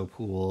Calypso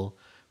pool,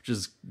 which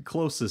is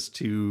closest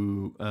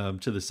to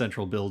the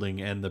central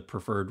building and the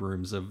preferred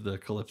rooms of the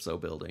Calypso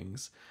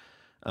buildings.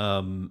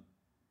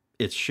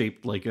 It's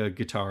shaped like a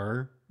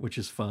guitar, which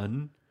is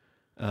fun.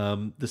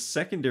 The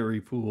secondary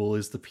pool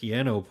is the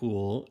piano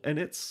pool, and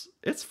it's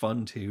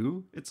fun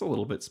too. It's a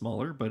little bit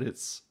smaller, but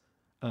it's,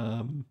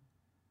 I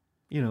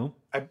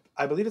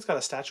believe it's got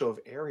a statue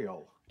of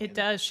Ariel. It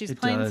does. She's It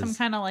playing some does.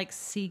 kind of like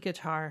sea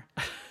guitar.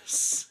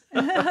 It's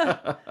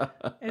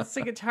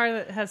a guitar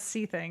that has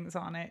sea things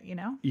on it, you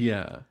know?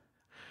 Yeah.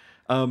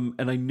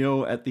 And I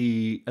know at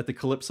the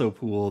Calypso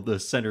pool, the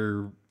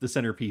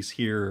centerpiece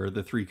here are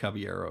the three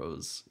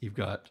caballeros. You've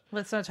got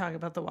Let's not talk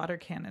about the water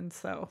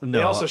cannons, though. no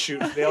They also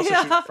shoot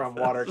Yeah. from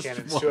water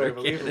cannons too, Water I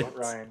believe, cannons.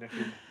 Ryan. If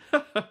you-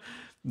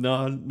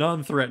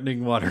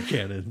 non-threatening water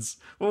cannons.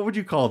 What would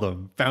you call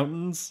them?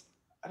 Fountains?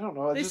 I don't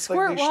know. They just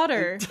squirt sh-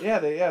 water.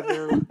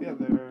 they're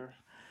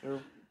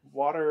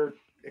water.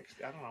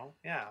 I don't know.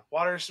 Yeah,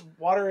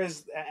 water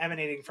is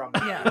emanating from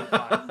them.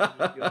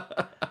 Yeah.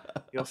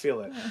 You'll feel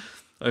it.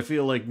 I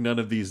feel like none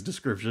of these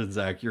descriptions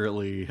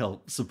accurately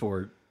help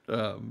support.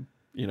 Go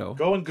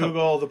and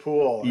Google the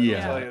pool. And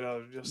Yeah.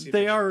 you'll see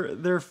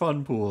They're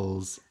fun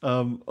pools.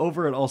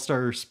 Over at All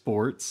Star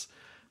Sports,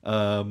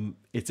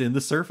 it's in the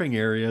surfing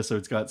area, so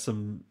it's got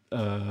some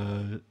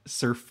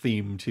surf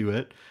theme to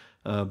it.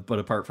 But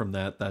apart from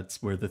that,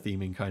 that's where the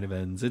theming kind of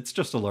ends. It's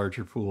just a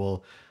larger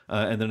pool.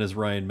 And then, as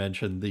Ryan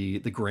mentioned, the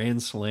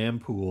Grand Slam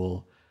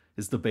pool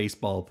is the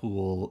baseball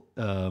pool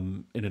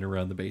in and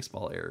around the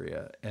baseball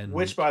area. And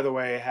Which, by the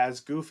way,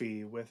 has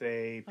Goofy with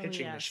a Oh,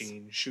 pitching yes.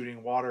 machine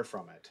shooting water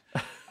from it.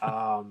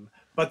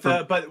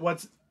 But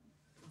what's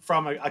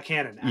from a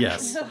cannon? Actually,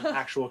 Yes. from an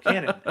actual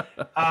cannon.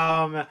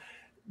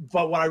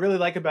 But what I really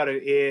like about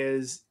it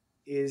is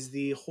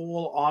the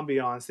whole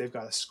ambiance. They've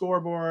got a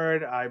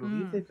scoreboard. I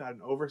believe they've got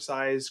an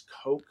oversized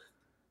Coke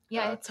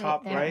Yeah, it's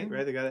cup, right there.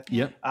 right? They got it.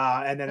 Yep.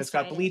 And then it's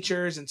That's got right.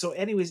 bleachers, and so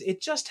anyways,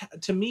 it just,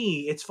 to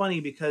me, it's funny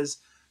because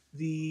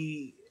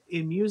in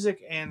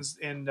music and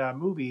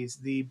movies,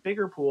 the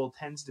bigger pool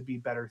tends to be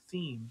better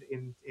themed.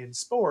 In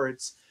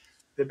sports,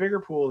 the bigger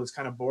pool is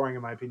kind of boring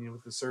in my opinion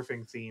with the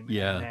surfing theme.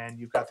 Yeah. And then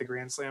you've got the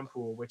Grand Slam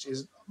pool, which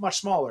is much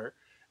smaller,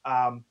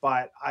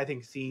 but I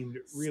think themed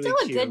really Still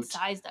a cute. good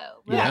size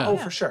though. Yeah, Yeah. oh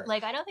for sure.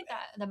 Like I don't think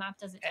that the map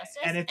does it justice,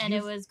 And and, if it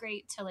you've- was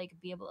great to like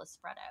be able to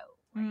spread out.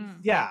 Right? Mm.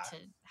 Yeah. To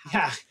have-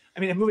 Yeah, I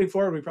mean, and moving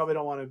forward, we probably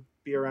don't want to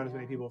be around as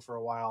many people for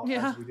a while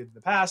Yeah. as we did in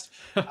the past.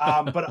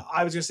 But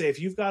I was gonna say, if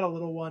you've got a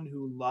little one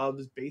who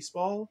loves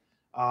baseball,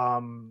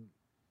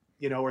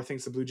 or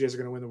thinks the Blue Jays are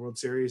going to win the World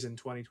Series in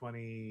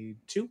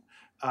 2022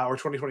 or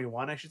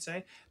 2021, I should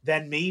say,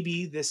 then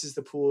maybe this is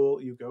the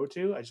pool you go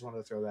to. I just wanted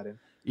to throw that in.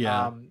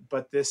 Yeah.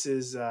 But this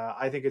is,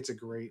 I think it's a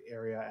great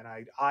area, and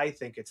I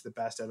think it's the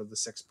best out of the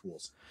 6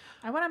 pools.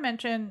 I want to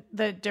mention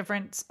the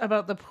difference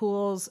about the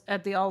pools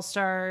at the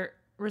All-Star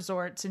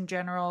resorts in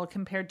general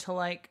compared to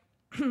like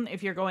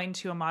if you're going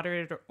to a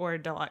moderate or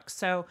a deluxe.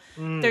 So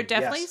they're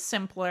definitely Yes.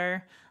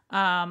 simpler.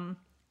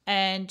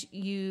 And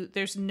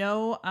there's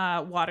no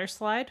water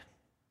slide.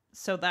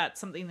 So that's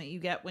something that you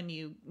get when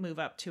you move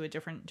up to a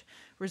different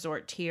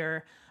resort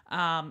tier.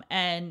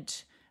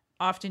 And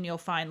often you'll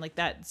find like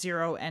that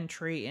zero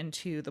entry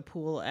into the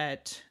pool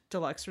at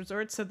deluxe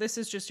resorts. So this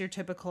is just your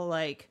typical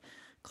like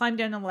climb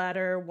down a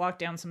ladder, walk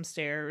down some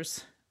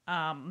stairs.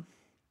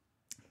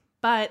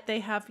 But they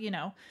have,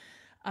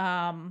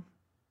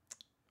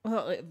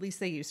 well, at least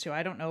they used to.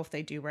 I don't know if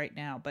they do right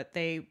now, but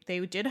they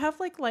did have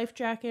like life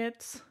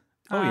jackets.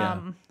 Oh, yeah.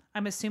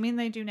 I'm assuming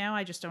they do now.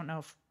 I just don't know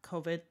if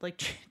COVID like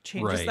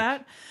changes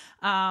Right.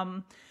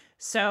 that.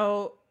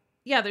 So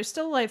yeah, there's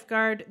still a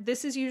lifeguard.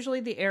 This is usually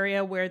the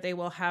area where they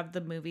will have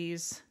the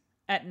movies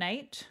at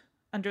night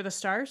under the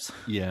stars.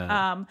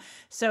 Yeah.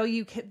 So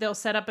they'll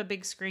set up a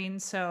big screen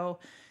so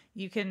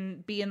you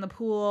can be in the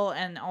pool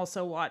and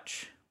also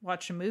watch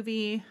a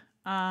movie.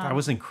 That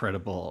was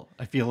incredible.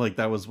 I feel like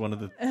that was one of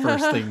the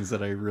first things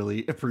that I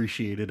really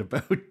appreciated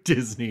about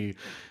Disney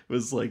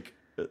was like,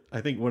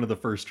 I think one of the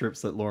first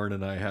trips that Lauren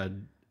and I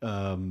had,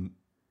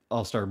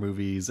 All-Star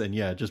movies. And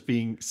yeah, just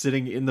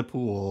sitting in the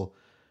pool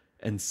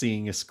and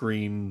seeing a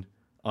screen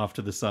off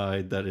to the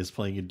side that is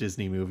playing a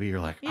Disney movie. You're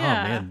like, Yeah.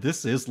 oh man,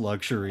 this is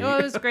luxury.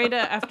 It was great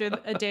after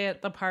a day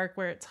at the park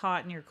where it's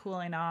hot and you're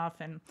cooling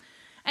off. And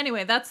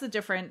anyway, that's the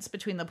difference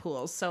between the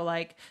pools. So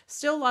like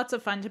still lots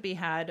of fun to be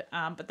had.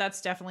 But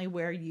that's definitely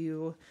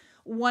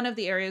one of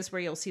the areas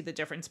where you'll see the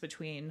difference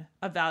between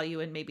a value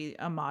and maybe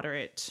a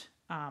moderate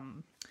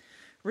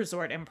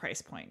resort and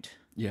price point.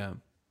 Yeah.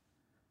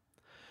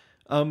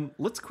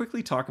 Let's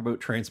quickly talk about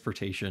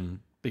transportation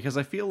because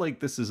I feel like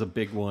this is a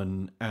big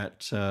one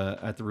at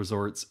the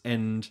resorts,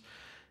 and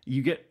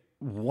you get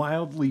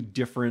wildly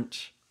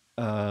different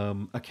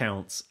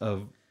accounts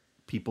of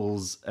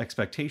people's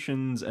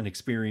expectations and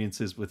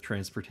experiences with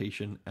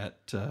transportation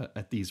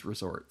at these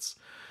resorts.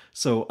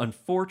 So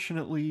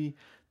unfortunately,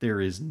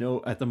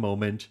 at the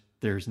moment,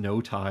 there's no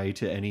tie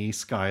to any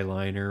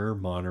Skyliner or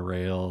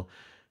monorail.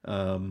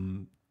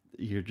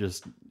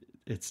 It's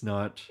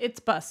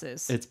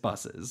buses. It's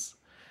buses.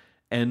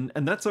 And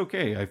that's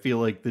okay. I feel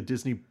like the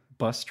Disney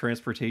bus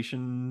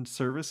transportation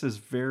service is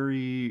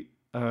very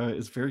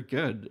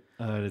good.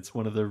 It's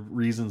one of the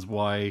reasons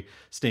why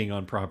staying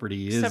on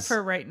property is Except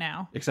for right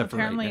now.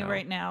 Apparently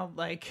right now,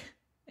 like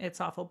it's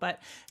awful.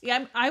 But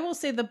yeah, I will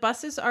say the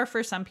buses are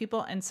for some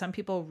people, and some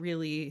people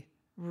really,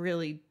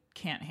 really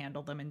can't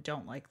handle them and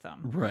don't like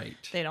them. right.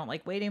 They don't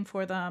like waiting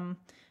for them.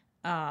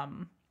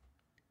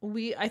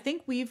 I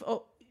think we've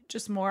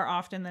just more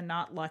often than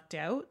not lucked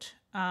out.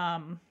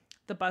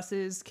 The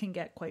buses can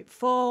get quite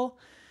full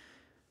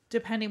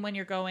depending when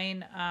you're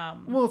going.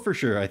 Well, for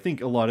sure. I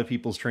think a lot of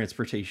people's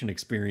transportation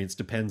experience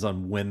depends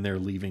on when they're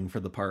leaving for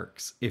the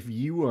parks. If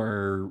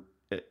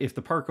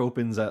the park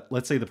opens at,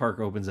 let's say the park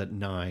opens at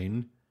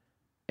 9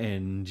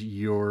 and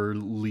you're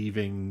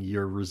leaving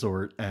your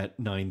resort at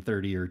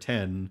 9:30 or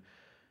 10,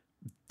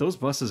 those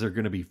buses are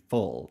going to be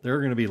full. There are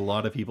going to be a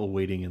lot of people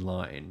waiting in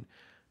line.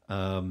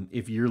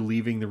 If you're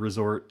leaving the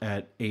resort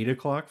at 8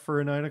 o'clock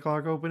for a 9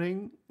 o'clock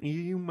opening,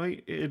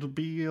 it'll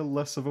be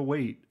less of a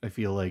wait, I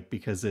feel like,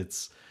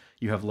 because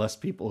you have less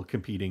people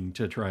competing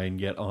to try and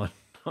get on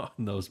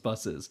those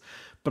buses.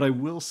 But I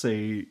will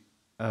say,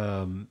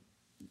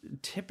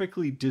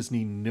 typically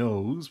Disney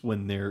knows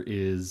when there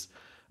is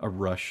a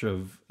rush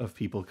of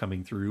people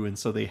coming through, and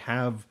so they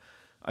have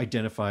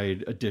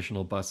identified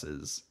additional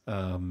buses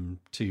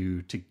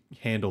to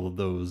handle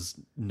those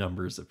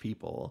numbers of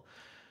people.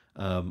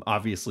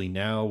 Obviously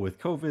now with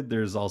COVID,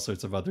 there's all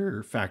sorts of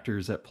other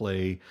factors at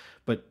play,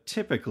 but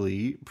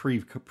typically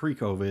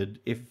pre-COVID,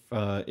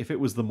 if it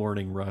was the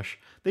morning rush,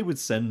 they would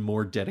send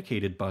more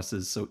dedicated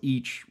buses. So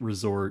each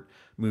resort,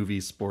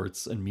 movies,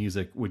 sports, and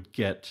music would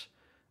get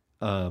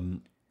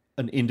an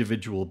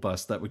individual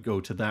bus that would go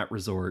to that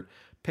resort,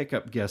 pick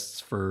up guests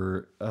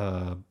for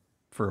a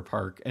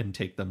park, and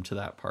take them to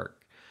that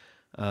park.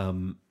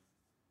 In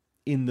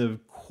the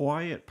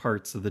quiet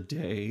parts of the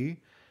day,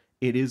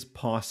 it is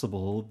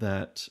possible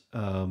that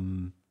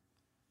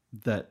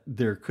that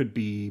there could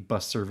be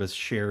bus service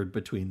shared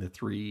between the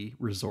three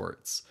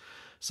resorts.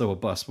 So a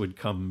bus would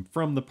come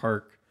from the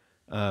park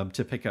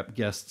to pick up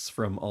guests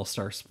from All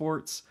Star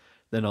Sports,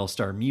 then All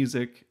Star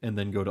Music, and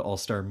then go to All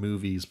Star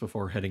Movies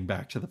before heading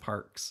back to the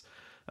parks.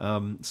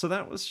 So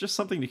that was just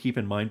something to keep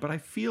in mind. But I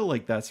feel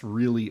like that's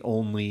really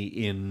only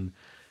in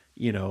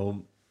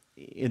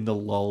the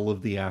lull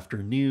of the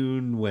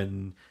afternoon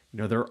when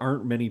there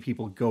aren't many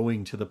people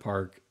going to the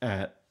park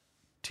at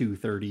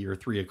 2:30 or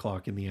 3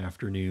 o'clock in the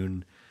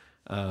afternoon,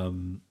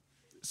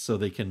 so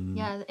they can.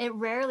 Yeah, it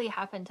rarely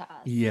happened to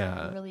us.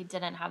 Yeah, we really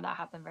didn't have that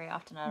happen very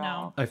often at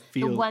all. I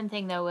feel the one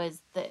thing though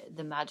is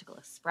the Magical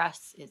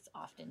Express is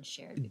often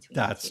shared between.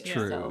 That's the two,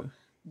 true. So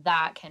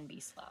that can be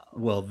slow.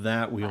 Well,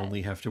 that we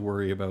only have to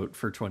worry about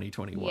for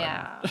 2021.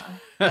 Yeah,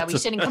 we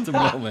shouldn't at the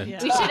complain. moment.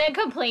 Yeah. We shouldn't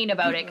complain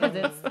about it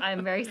because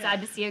I'm very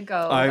sad to see it go.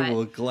 I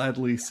will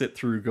gladly sit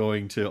through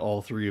going to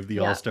all three of the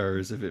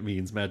All-Stars if it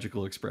means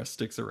Magical Express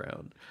sticks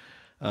around.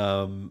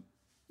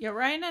 Yeah,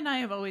 Ryan and I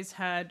have always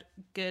had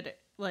good,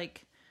 I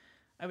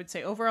would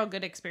say overall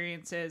good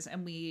experiences,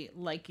 and we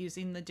like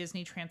using the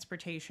Disney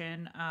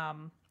transportation.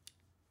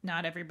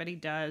 Not everybody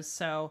does,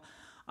 so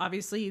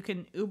obviously you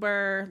can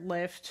Uber,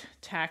 Lyft,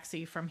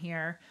 taxi from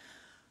here.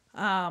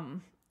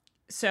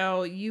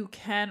 So you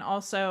can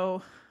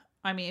also,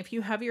 if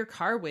you have your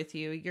car with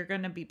you, you're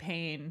going to be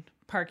paying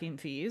parking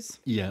fees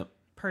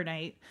per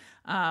night.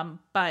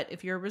 But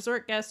if you're a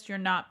resort guest, you're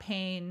not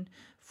paying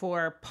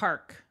for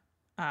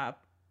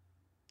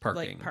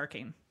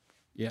parking.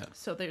 Yeah.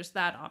 So there's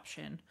that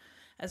option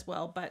as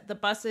well. But the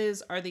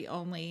buses are the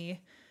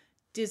only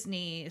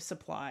Disney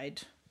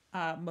supplied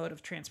mode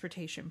of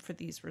transportation for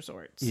these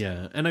resorts.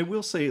 Yeah. And I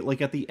will say,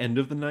 at the end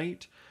of the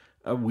night,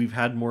 we've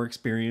had more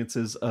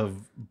experiences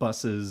of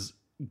buses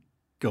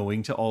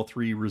going to all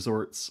three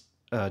resorts,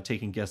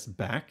 taking guests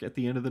back at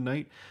the end of the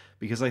night.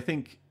 Because I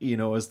think,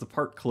 as the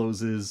park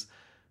closes,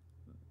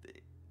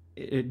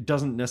 it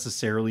doesn't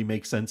necessarily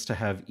make sense to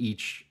have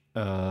each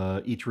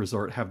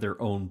resort have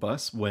their own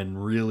bus when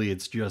really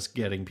it's just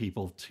getting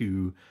people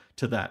to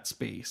that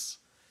space.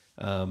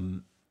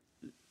 And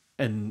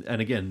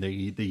again,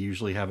 they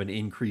usually have an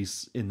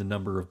increase in the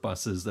number of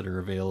buses that are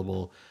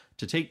available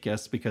to take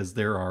guests because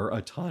there are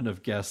a ton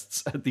of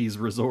guests at these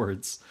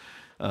resorts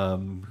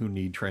who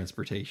need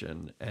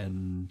transportation.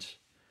 And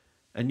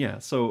yeah,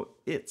 so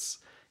it's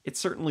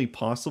certainly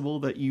possible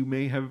that you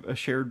may have a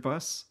shared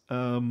bus,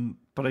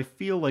 but I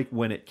feel like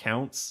when it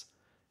counts,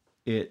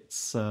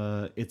 it's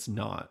not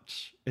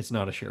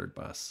a shared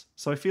bus.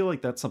 So I feel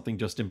like that's something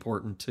just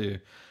important to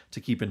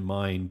keep in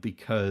mind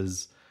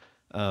because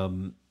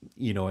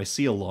I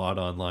see a lot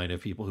online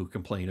of people who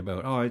complain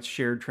about, it's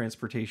shared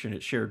transportation,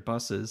 it's shared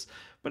buses,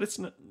 but it's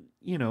not,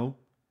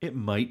 it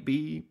might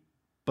be,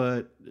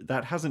 but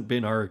that hasn't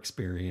been our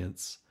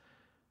experience.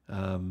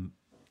 And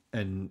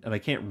I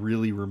can't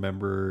really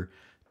remember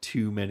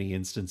too many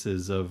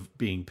instances of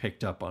being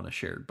picked up on a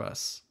shared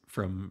bus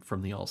from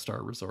the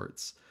All-Star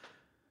resorts.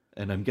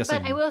 And I'm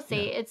guessing, but I will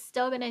say it's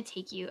still going to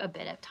take you a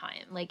bit of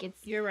time.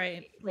 You're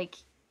right.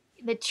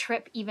 The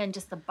trip, even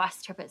just the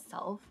bus trip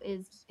itself,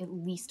 is at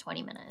least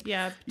 20 minutes.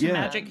 Yeah, to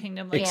Magic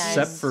Kingdom.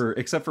 Except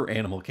for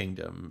Animal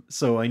Kingdom.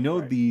 So I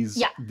know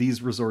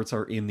these resorts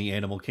are in the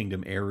Animal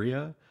Kingdom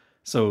area.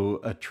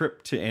 So a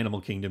trip to Animal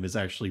Kingdom is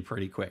actually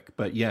pretty quick.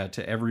 But yeah,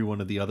 to every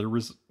one of the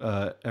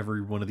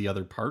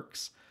other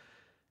parks,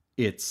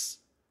 it's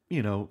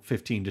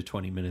 15 to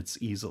 20 minutes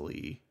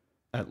easily,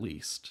 at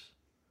least.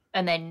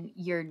 And then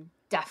you're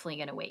definitely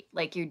gonna wait.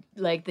 Like you're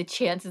like the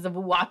chances of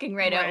walking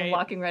right out and Right.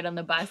 walking right on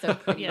the bus are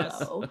pretty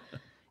Yes. low.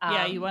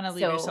 Yeah, you want to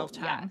leave so, yourself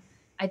yeah, time.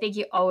 I think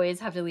you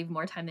always have to leave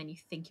more time than you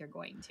think you're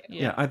going to.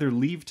 Yeah, either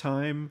leave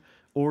time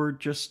or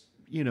just,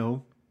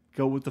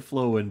 go with the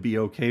flow and be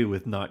okay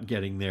with not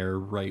getting there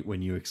right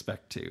when you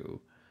expect to.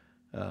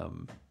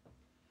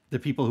 The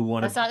people who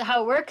want That's to, not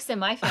how it works in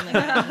my family. You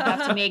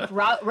have to make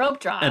rope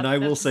drop. and I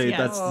will say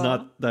yes.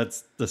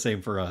 that's the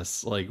same for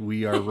us. Like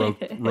we are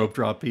rope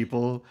drop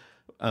people.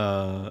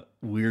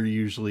 We're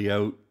usually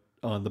out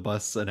on the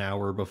bus an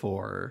hour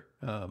before.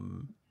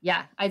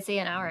 Yeah, I'd say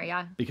an hour.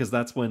 Yeah, Because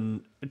that's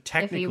when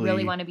technically if you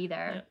really want to be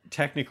there.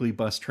 technically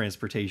bus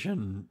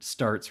transportation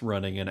starts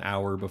running an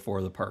hour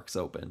before the parks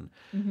open.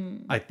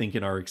 Mm-hmm. I think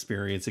in our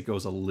experience it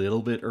goes a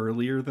little bit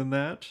earlier than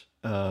that.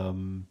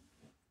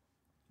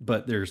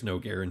 But there's no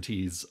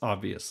guarantees,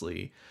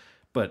 obviously.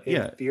 But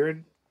If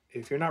you're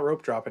not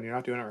rope dropping, you're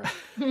not doing it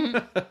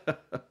right.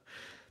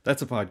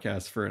 that's a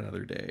podcast for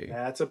another day.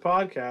 That's a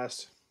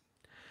podcast.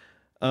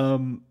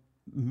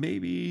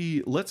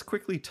 Maybe let's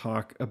quickly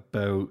talk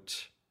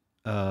about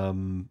I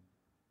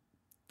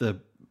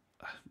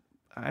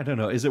don't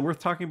know. Is it worth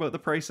talking about the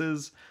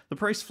prices? The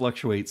price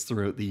fluctuates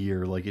throughout the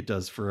year like it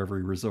does for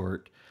every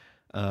resort.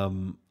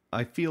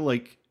 I feel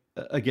like,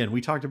 again,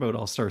 we talked about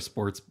All-Star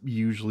Sports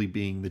usually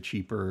being the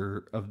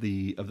cheaper of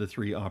the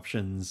three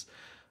options.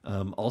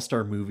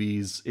 All-Star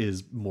Movies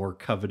is more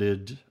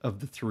coveted of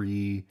the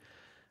three.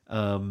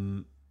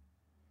 But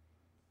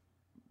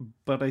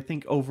I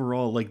think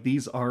overall, like,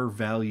 these are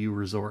value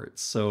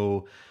resorts.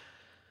 So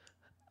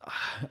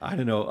I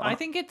don't know. I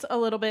think it's a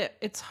little bit,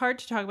 it's hard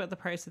to talk about the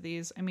price of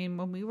these. I mean,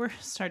 when we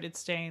started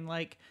staying,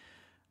 like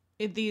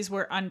these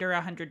were under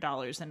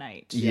 $100 a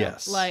night.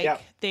 Yes. Like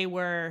Yep. they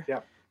were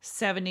Yep.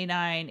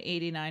 $79,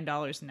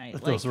 $89 a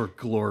night. Those were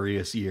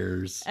glorious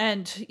years.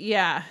 And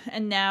yeah,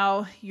 and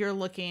now you're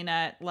looking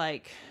at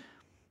like,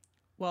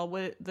 well,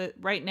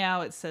 right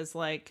now it says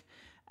like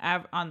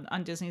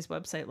on Disney's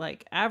website,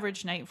 like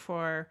average night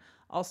for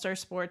All-Star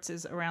Sports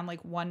is around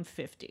like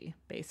 $150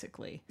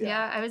 basically.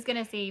 Yeah, I was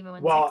gonna say even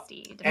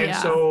 160. And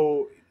Yeah.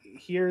 so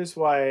here's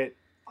what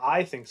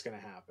I think's going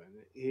to happen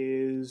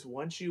is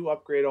once you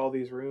upgrade all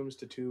these rooms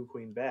to 2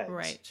 queen beds,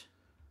 Right.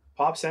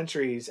 Pop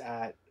Century's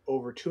at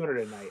over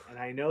 200 a night. And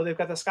I know they've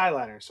got the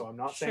Skyliner, so I'm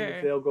not saying Sure.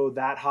 that they'll go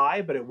that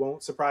high, but it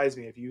won't surprise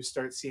me if you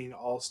start seeing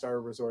all-star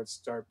resorts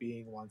start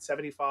being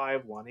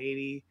 175,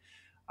 180.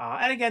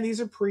 And again, these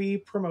are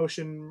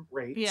pre-promotion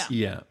rates.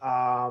 Yeah.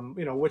 Yeah.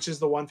 Which is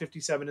the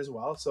 157 as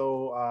well.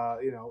 So,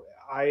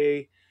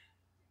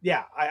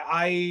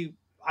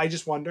 I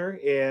just wonder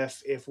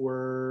if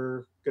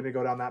we're going to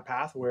go down that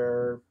path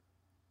where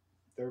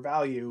they're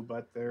value,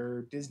 but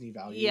they're Disney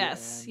value.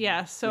 Yes. And,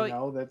 Yeah.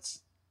 So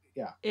that's,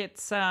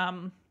 it's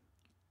I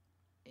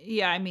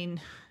mean,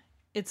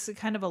 it's a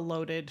kind of a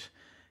loaded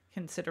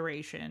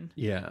consideration.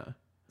 Yeah.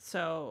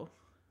 So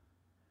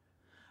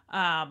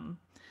I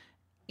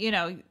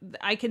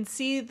can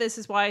see this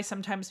is why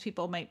sometimes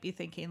people might be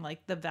thinking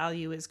like the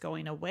value is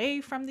going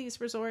away from these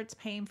resorts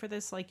paying for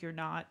this, like you're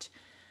not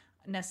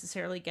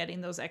necessarily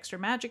getting those extra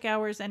magic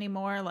hours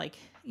anymore. Like,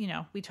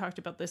 we talked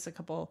about this a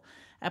couple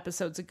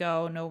episodes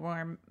ago, no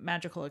more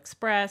Magical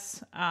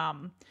Express.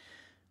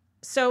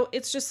 So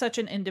it's just such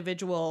an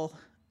individual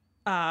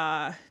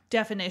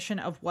definition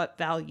of what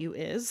value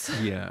is.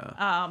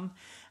 Yeah.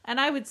 And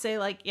I would say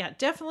like, yeah,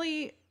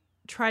 definitely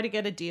try to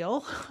get a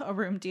deal, a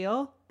room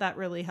deal. That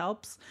really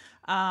helps.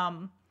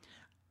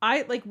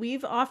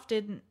 We've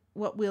often,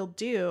 what we'll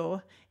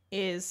do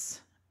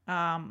is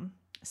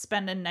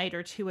spend a night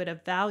or two at a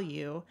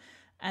value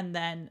and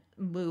then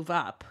move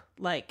up.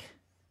 Like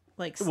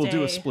We'll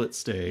do a stay- split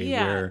stay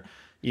Yeah. where,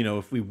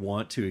 if we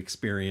want to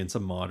experience a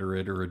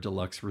moderate or a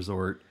deluxe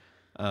resort,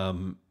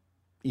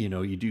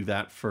 you do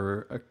that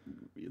for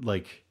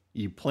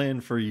you plan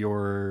for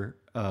your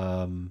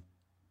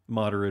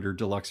moderate or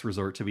deluxe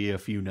resort to be a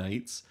few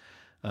nights.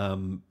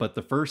 But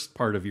the first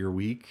part of your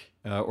week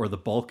or the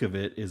bulk of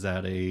it is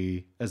at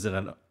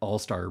an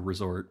all-star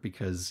resort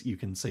because you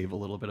can save a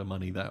little bit of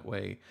money that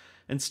way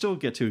and still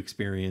get to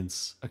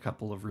experience a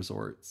couple of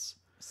resorts.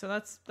 So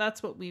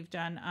that's what we've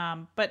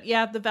done. But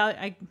yeah, the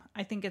value,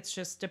 I think it's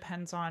just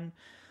depends on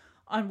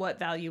what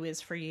value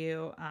is for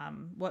you,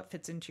 what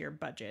fits into your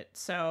budget.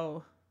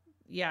 So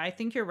yeah, I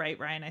think you're right,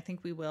 Ryan. I think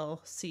we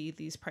will see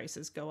these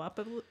prices go up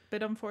a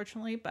bit,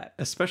 unfortunately, but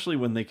Especially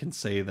when they can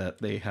say that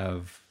they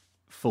have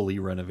fully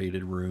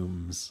renovated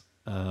rooms.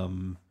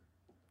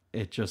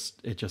 It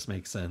just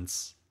makes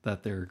sense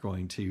that they're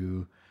going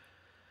to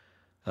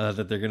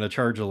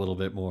charge a little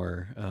bit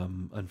more,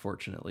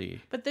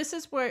 unfortunately. But this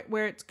is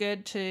where it's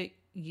good to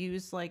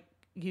use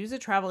a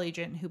travel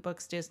agent who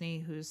books Disney,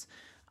 who's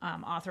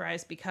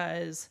authorized,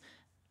 because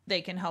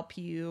they can help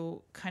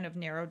you kind of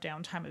narrow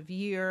down time of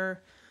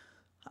year,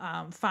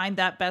 find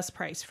that best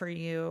price for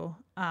you.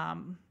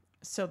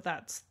 So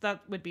that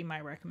would be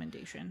my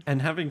recommendation.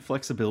 And having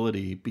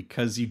flexibility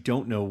because you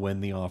don't know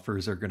when the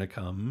offers are going to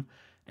come.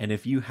 And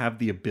if you have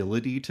the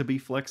ability to be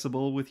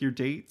flexible with your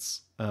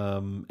dates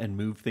and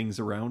move things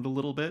around a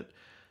little bit,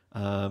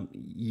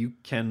 you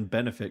can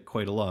benefit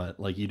quite a lot.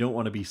 Like, you don't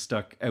want to be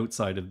stuck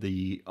outside of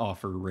the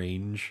offer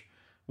range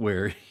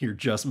where you're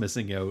just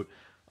missing out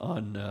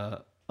on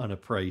a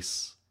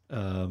price.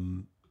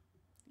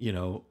 You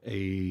know,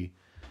 a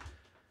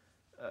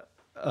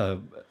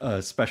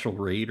special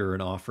rate or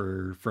an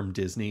offer from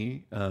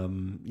Disney.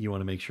 You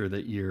want to make sure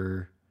that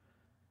you're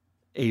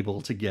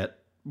able to get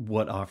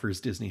what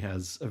offers Disney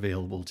has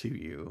available to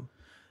you.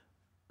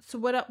 So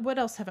what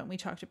else haven't we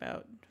talked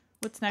about?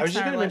 What's next? I was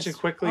just going to mention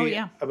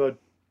quickly about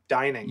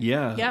dining.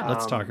 Yeah, Yeah.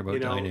 let's talk about you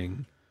know,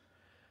 dining.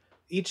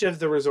 Each of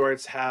the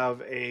resorts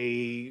have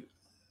a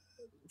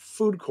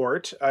food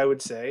court, I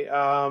would say,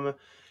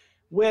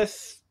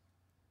 with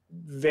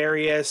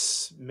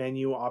various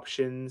menu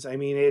options. I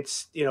mean,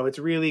 it's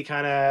really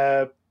kind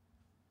of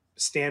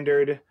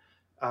standard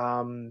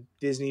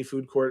Disney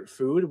food court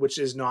food, which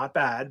is not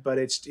bad, but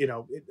it's,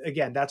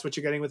 again, that's what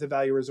you're getting with a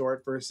value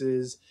resort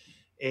versus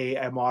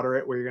a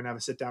moderate where you're going to have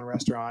a sit down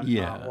restaurant,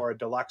 or a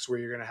deluxe where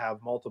you're going to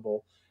have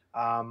multiple.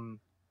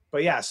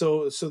 But yeah,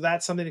 so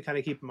that's something to kind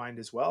of keep in mind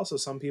as well. So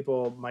some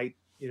people might,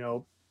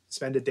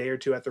 spend a day or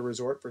two at the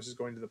resort versus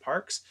going to the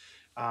parks.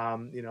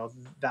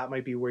 That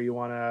might be where you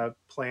want to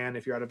plan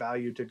if you're at a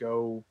value to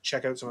go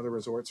check out some other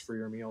resorts for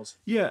your meals.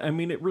 Yeah, I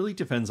mean, it really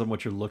depends on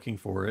what you're looking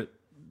for. It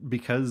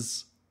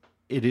because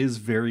it is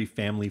very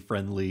family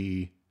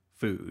friendly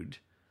food.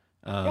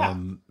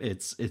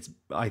 It's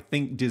I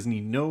think Disney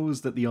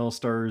knows that the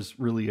All-Stars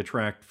really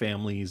attract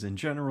families in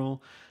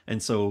general,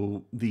 and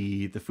so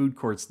the food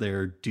courts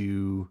there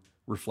do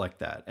reflect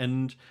that.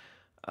 And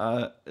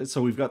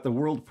so we've got the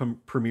world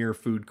premiere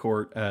food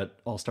court at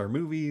All-Star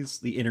Movies,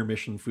 the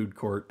intermission food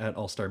court at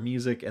All-Star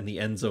Music, and the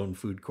end zone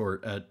food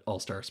court at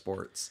All-Star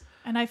Sports.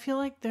 And I feel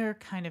like they're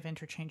kind of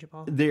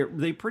interchangeable.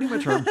 They pretty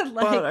much are.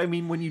 But I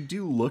mean, when you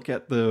do look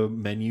at the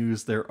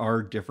menus, there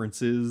are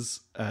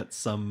differences at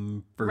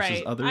some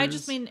versus others. I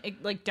just mean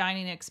like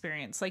dining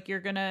experience. Like,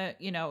 you're gonna,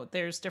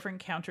 there's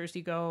different counters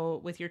you go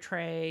with your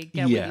tray,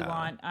 get what you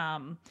want.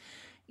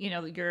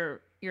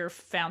 Your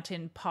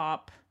fountain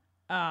pop,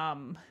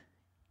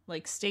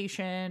 like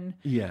station.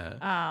 Yeah.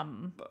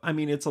 I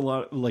mean, it's a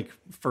lot like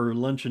for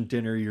lunch and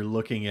dinner, you're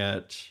looking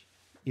at,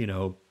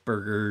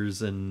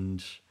 burgers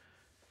and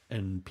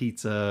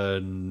pizza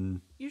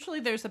and usually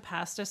there's a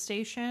pasta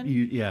station.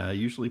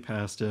 Usually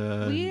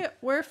pasta.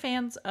 We're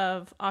fans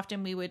of,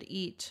 often we would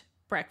eat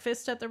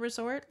breakfast at the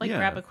resort, like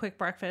grab a quick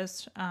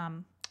breakfast,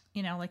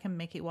 like a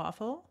Mickey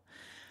waffle.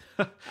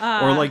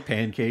 Or like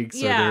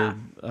pancakes or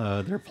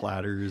their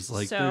platters.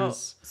 Like so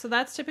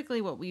that's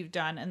typically what we've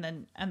done, and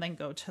then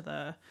go to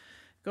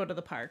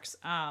the parks.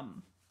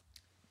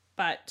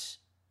 But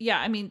yeah,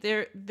 I mean,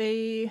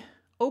 they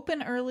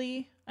open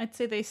early. I'd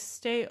say they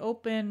stay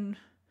open.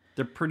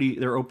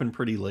 They're open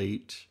pretty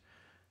late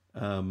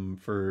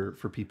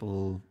for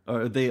people.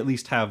 They at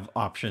least have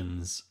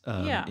options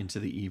into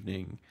the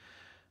evening.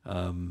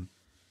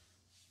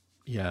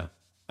 Yeah.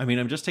 I mean,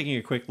 I'm just taking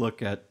a quick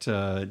look at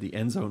the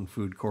end zone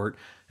food court,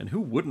 and who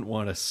wouldn't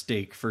want a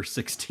steak for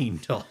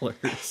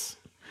 $16?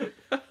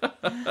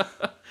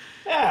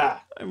 Yeah.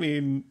 I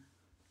mean,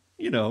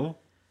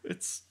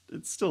 it's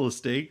still a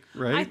steak,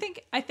 right? I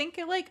think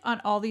like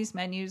on all these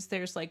menus,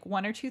 there's like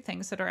one or two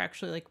things that are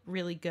actually like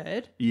really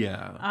good.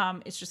 Yeah.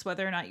 It's just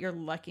whether or not you're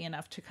lucky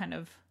enough to kind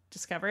of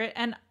discover it.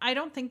 And I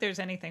don't think there's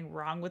anything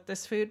wrong with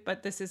this food,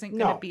 but this isn't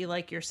going to be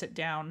like your sit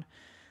down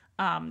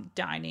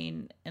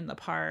dining in the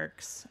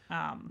parks.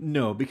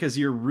 No, because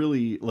you're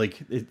really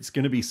like, it's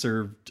going to be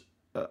served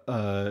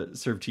to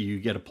you. You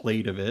get a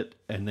plate of it,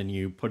 and then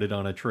you put it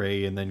on a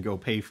tray, and then go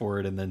pay for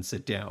it, and then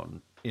sit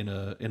down in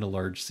a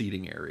large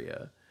seating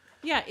area.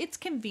 Yeah, it's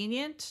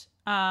convenient.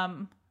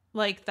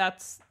 Like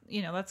that's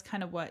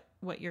kind of what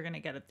you're going to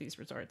get at these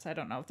resorts. I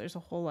don't know if there's a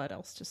whole lot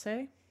else to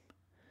say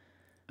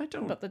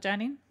about the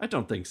dining. I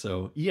don't think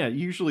so. Yeah,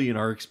 usually in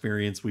our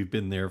experience, we've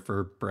been there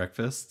for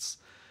breakfasts.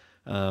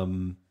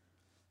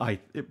 I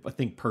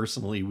think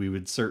personally, we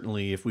would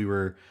certainly, if we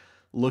were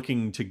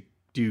looking to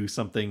do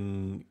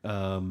something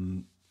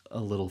a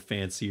little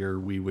fancier,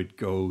 we would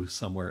go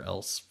somewhere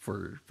else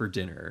for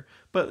dinner.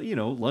 But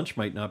lunch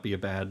might not be a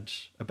bad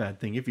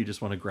thing if you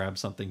just want to grab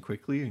something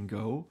quickly and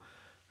go.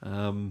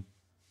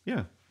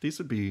 Yeah, these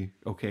would be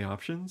okay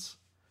options.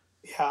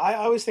 Yeah, I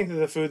always think that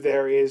the food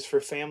there is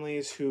for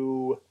families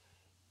who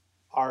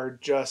are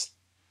just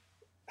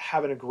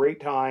having a great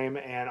time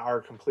and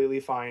are completely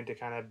fine to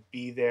kind of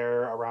be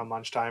there around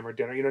lunchtime or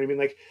dinner. You know what I mean?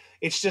 Like,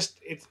 it's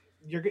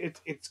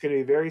going to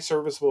be very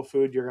serviceable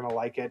food. You're going to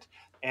like it.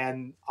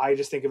 And I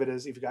just think of it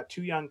as, if you've got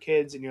two young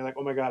kids and you're like,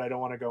 oh my God, I don't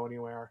want to go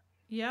anywhere.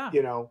 Yeah.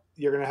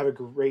 You're going to have a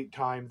great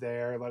time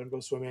there. Let them go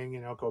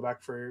swimming, go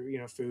back for,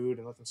 food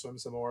and let them swim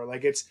some more.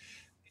 Like, it's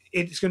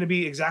going to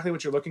be exactly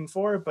what you're looking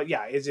for. But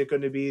yeah, is it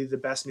going to be the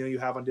best meal you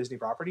have on Disney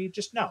property?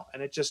 Just no.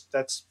 And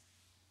that's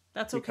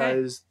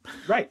because, okay.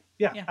 Right.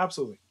 Yeah,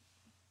 absolutely.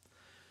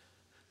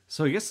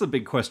 So I guess the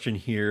big question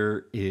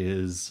here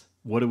is,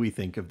 what do we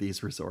think of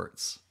these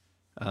resorts?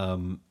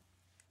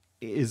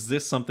 Is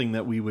this something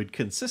that we would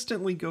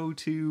consistently go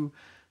to?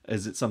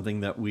 Is it something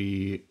that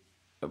we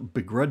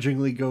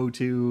begrudgingly go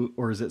to,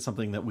 or is it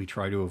something that we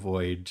try to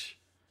avoid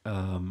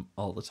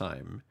all the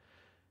time?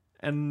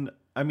 And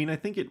I mean, I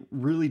think it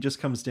really just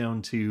comes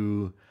down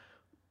to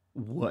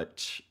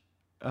what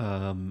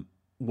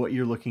what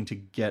you're looking to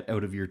get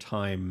out of your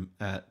time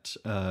at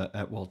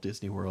Walt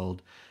Disney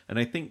World. And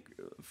I think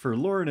for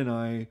Lauren and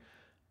I,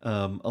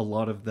 a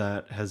lot of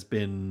that has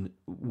been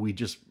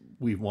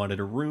we wanted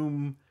a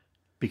room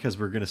because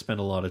we're going to spend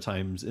a lot of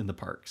times in the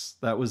parks.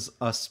 That was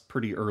us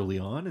pretty early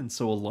on, and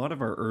so a lot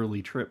of our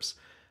early trips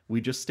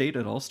we just stayed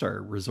at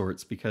All-Star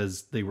resorts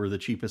because they were the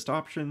cheapest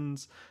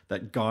options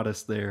that got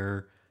us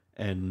there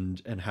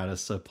and had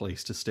us a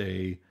place to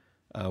stay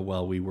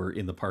while we were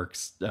in the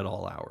parks at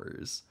all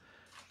hours.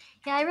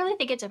 Yeah, I really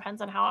think it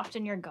depends on how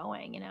often you're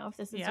going. You know, if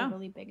this is Yeah. a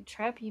really big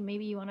trip, you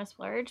want to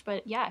splurge.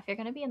 But yeah, if you're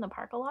going to be in the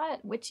park a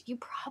lot, which you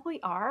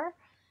probably are,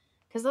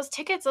 because those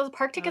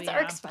park tickets are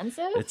yeah.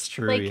 expensive. It's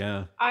true, Like,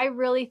 yeah. I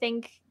really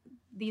think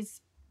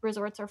these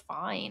resorts are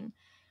fine,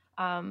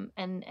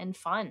 and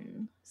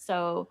fun.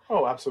 So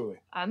Oh, absolutely.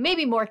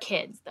 maybe more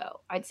kids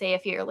though. I'd say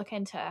if you're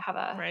looking to have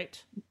a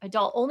Right.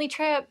 adult only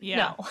trip,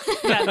 Yeah. no.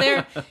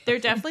 Yeah, they're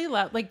definitely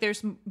like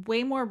there's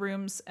way more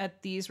rooms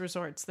at these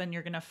resorts than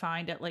you're gonna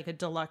find at like a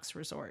deluxe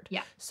resort.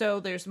 Yeah. So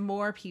there's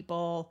more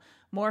people,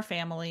 more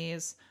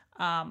families,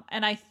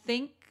 and I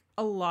think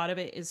a lot of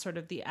it is sort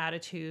of the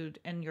attitude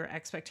and your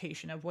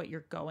expectation of what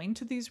you're going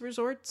to these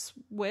resorts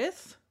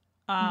with.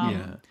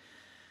 Yeah.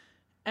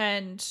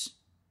 And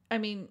I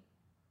mean,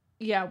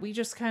 yeah, we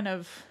just kind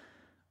of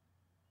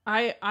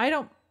I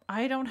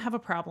don't have a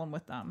problem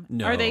with them.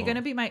 No. Are they going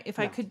to be if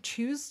I No. could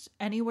choose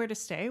anywhere to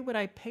stay, would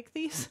I pick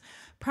these?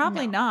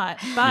 Probably No. not.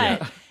 But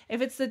Yeah.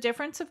 if it's the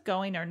difference of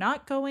going or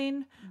not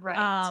going,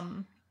 Right.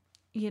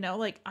 you know,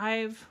 like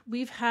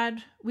we've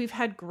had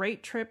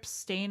great trips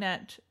staying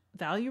at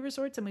value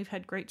resorts, and we've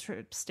had great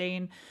trips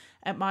staying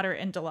at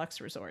moderate and deluxe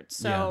resorts.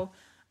 So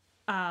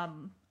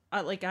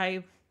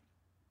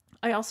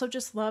I also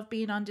just love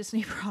being on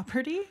Disney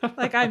property.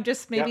 Like I'm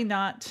just maybe Yep.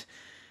 not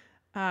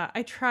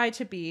I try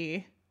to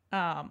be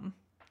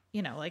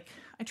you know, like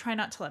I try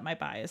not to let my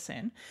bias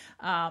in.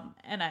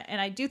 And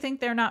I do think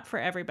they're not for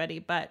everybody,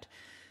 but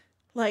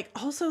like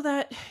also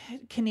that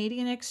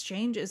Canadian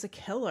exchange is a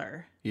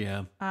killer.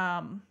 Yeah.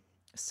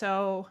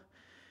 So,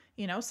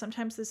 you know,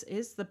 sometimes this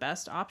is the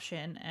best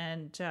option.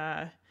 And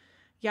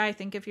yeah, I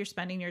think if you're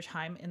spending your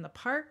time in the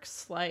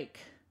parks, like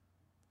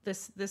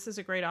this is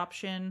a great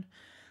option.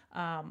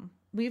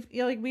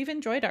 We've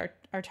enjoyed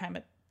our time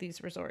at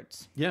these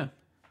resorts. Yeah.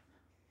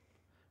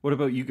 What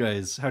about you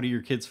guys? How do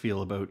your kids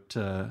feel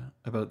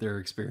about their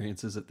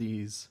experiences at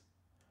these?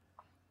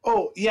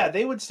 Oh yeah,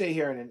 they would stay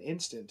here in an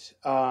instant.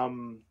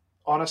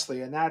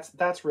 Honestly, and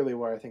that's really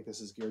where I think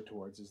this is geared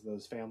towards, is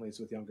those families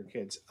with younger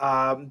kids.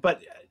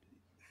 But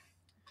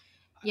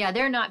Yeah,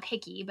 they're not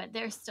picky, but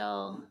they're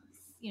still,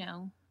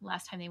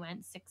 last time they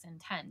went 6 and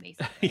 10,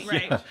 basically.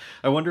 Right. Yeah.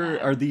 I wonder,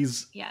 Uh, are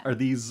these yeah.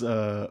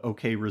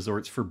 okay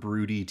resorts for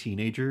broody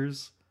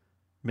teenagers?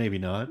 Maybe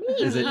not.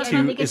 Maybe. Is it I too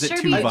don't think is it's it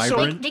sure too be-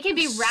 vibrant? They can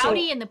be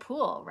rowdy in the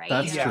pool, right?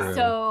 That's Yeah. true.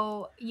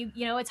 So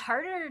it's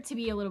harder to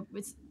be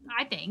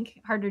I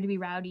think harder to be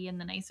rowdy in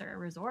the nicer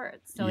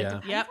resorts. So it Yeah.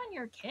 depends Yep. on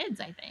your kids,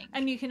 I think.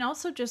 And you can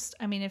also just,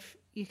 I mean, if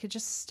you could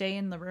just stay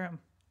in the room.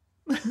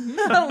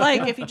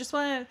 Like if you just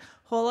want to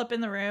hole up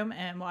in the room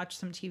and watch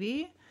some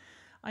TV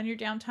on your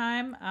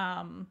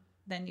downtime,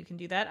 then you can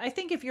do that. I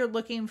think if you're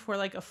looking for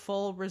like a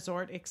full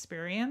resort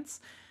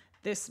experience,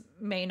 this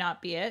may not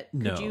be it.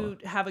 No. Could you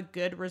have a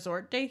good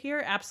resort day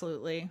here?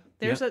 Absolutely.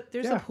 There's a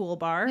Yeah. pool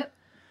bar.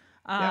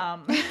 Yep.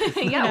 You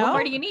yeah, know? what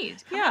more do you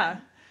need? Come Yeah.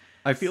 on.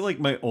 I feel like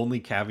my only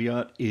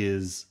caveat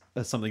is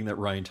something that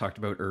Ryan talked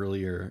about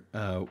earlier,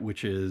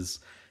 which is,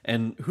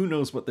 and who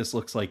knows what this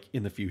looks like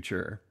in the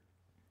future,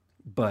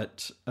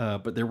 but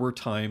there were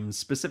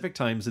specific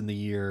times in the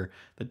year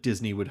that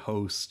Disney would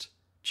host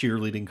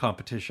cheerleading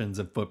competitions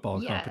and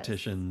football Yes.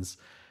 competitions,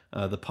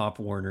 the Pop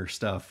Warner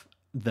stuff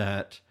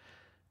that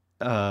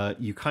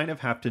you kind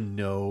of have to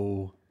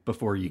know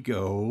before you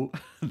go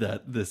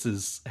that this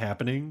is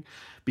happening,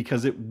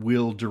 because it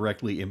will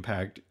directly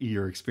impact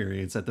your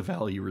experience at the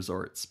value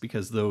resorts,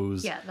 because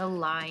those Yeah, the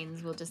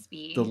lines will just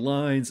be the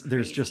lines,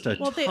 there's just a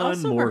Crazy. Well, they ton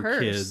also more rehearse.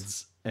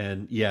 kids,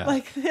 and yeah,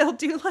 Like they'll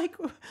do like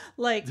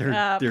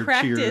their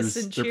practice cheers,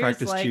 and their cheers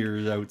practice like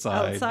cheers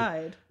outside,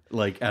 outside.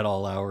 like at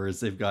all hours.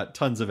 They've got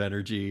tons of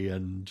energy,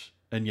 and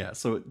yeah,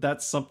 so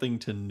that's something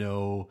to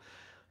know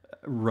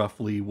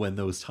roughly when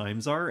those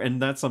times are,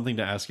 and that's something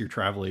to ask your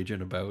travel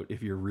agent about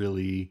if you're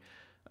really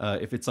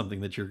if it's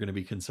something that you're going to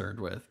be concerned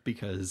with,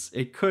 because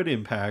it could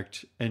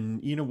impact,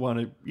 and you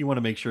want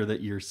to make sure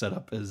that you're set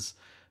up as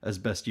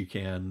best you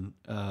can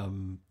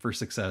for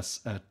success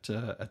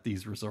at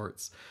these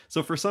resorts.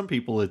 So for some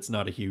people it's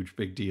not a huge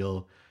big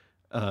deal.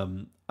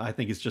 I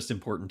think it's just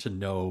important to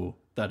know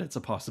that it's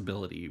a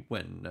possibility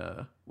when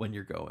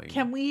you're going.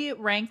 Can we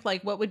rank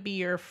like what would be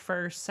your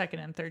first, second,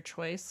 and third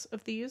choice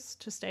of these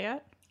to stay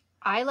at?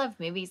 I love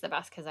movies the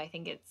best because I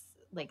think it's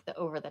like the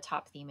over the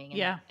top theming. And,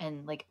 Yeah.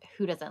 and like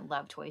who doesn't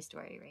love Toy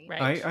Story,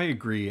 right? Right. I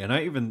agree. And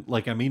I even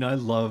I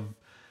love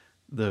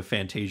the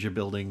Fantasia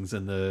buildings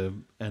and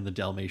the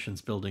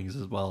Dalmatians buildings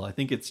as well. I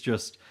think it's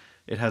just,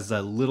 it has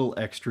that little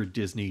extra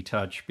Disney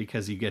touch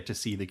because you get to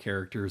see the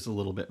characters a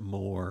little bit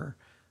more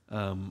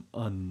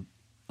on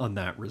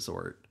that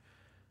resort.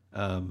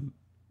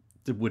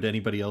 Would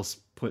anybody else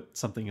put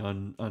something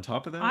on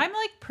top of that? I'm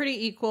like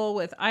pretty equal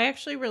with, I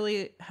actually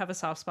really have a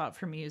soft spot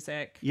for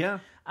music. Yeah.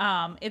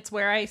 It's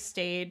where I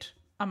stayed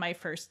on my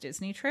first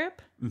Disney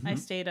trip. Mm-hmm. I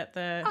stayed at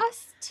the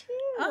Us too.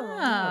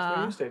 That's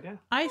where you stayed, yeah.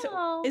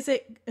 Oh. Is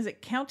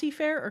it county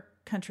fair or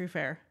country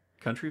fair?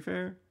 Country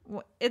fair?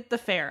 At the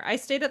fair. I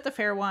stayed at the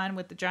fair one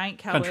with the giant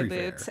cowboy Country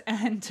boots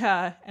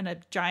fair. and a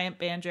giant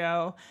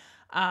banjo.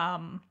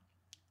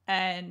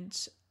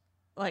 And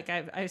like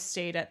I've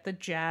stayed at the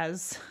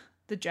jazz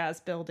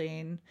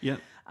building. Yeah.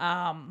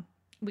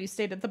 We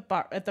stayed at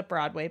the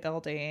Broadway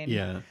building.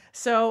 Yeah.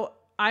 So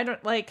I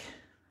don't like,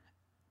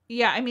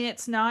 yeah, I mean,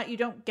 it's not, you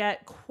don't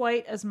get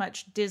quite as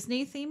much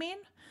Disney theming.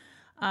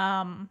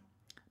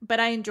 But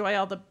I enjoy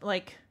all the,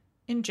 like,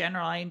 in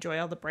general, I enjoy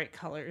all the bright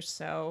colors.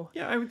 So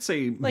Yeah, I would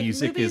say like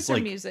music movies is or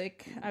like,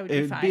 music, I would be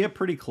it'd fine. be a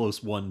pretty close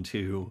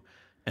 1-2,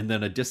 and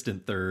then a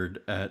distant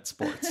third at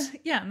sports.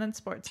 Yeah, and then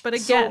sports. But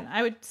again, So-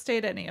 I would stay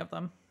at any of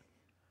them.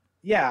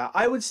 Yeah,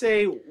 I would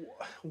say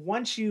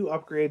once you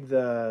upgrade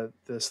the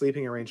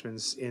sleeping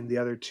arrangements in the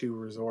other two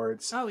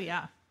resorts, Oh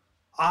yeah.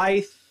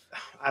 I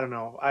don't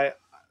know.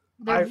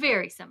 They're I-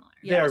 very similar.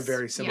 They are Yes.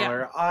 very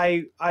similar.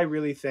 I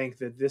really think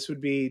that this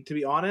would be, to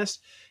be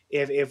honest,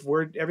 if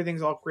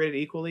everything's all created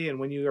equally, and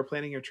when you are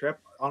planning your trip,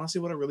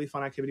 honestly, what a really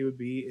fun activity would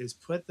be is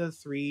put the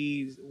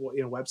 3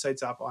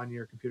 websites up on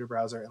your computer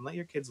browser and let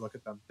your kids look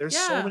at them. There's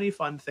so Yeah. many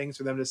fun things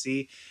for them to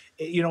see.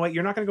 You know what?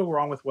 You're not going to go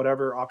wrong with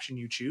whatever option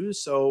you choose.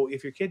 So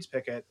if your kids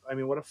pick it, I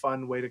mean, what a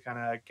fun way to kind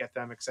of get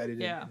them excited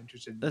Yeah. and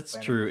interested. In That's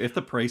planning. true. If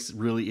the price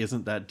really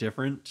isn't that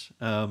different,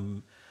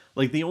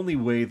 like the only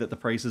way that the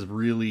prices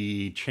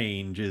really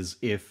change is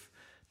if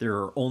there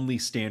are only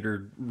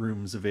standard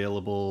rooms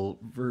available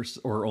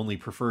or only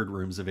preferred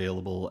rooms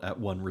available at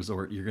one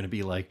resort. You're going to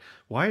be like,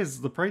 why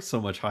is the price so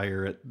much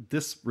higher at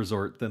this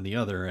resort than the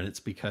other? And it's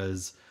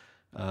because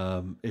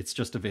it's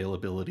just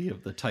availability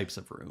of the types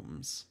of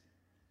rooms.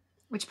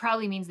 Which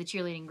probably means the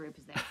cheerleading group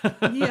is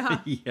there. Yeah.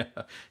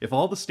 Yeah. If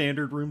all the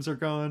standard rooms are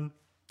gone,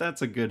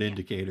 that's a good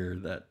indicator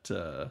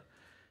that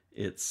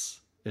it's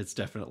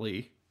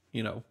definitely,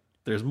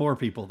 there's more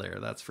people there,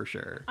 that's for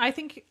sure. I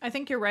think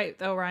you're right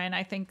though, Ryan.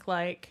 I think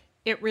like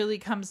it really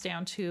comes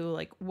down to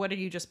like what are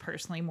you just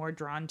personally more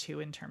drawn to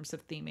in terms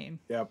of theming?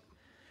 Yep.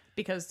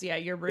 Because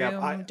your Yeah,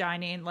 room,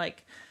 dining,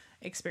 like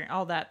experience,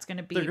 all that's going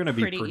to be They're going to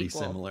be pretty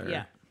equal. similar.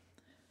 Yeah.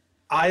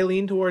 I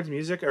lean towards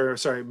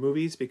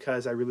movies,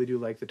 because I really do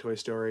like the Toy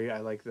Story. I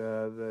like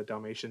the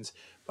Dalmatians.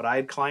 But I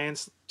had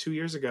clients 2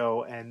 years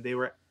ago, and they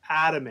were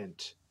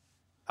adamant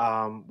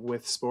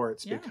with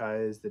sports Yeah.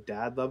 because the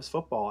dad loves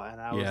football,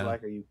 and I was Yeah.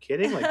 like, "Are you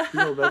kidding? Like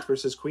poodle beds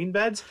versus queen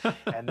beds?"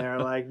 And they're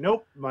like,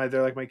 "Nope." My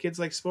kids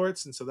like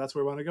sports, and so that's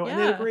where we want to go. And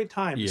they had a Yeah. great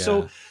time.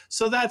 Yeah.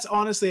 So that's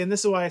honestly, and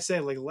this is why I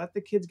say, like, let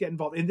the kids get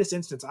involved. In this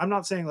instance, I'm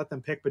not saying let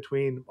them pick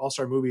between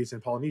All-Star Movies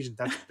and Polynesian.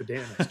 That's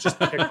bananas. Just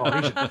pick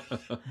Polynesian.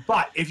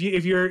 But if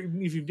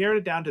you've narrowed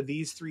it down to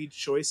these 3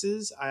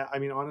 choices, I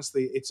mean,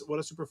 honestly, it's what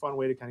a super fun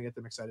way to kind of get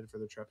them excited for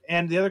the trip.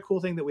 And the other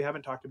cool thing that we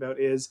haven't talked about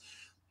is,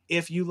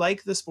 if you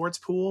like the sports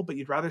pool, but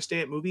you'd rather stay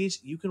at movies,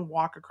 you can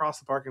walk across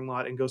the parking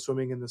lot and go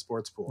swimming in the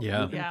sports pool.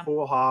 Yeah. You can Yeah.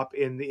 pool hop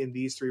in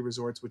these 3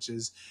 resorts, which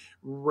is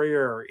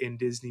rare in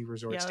Disney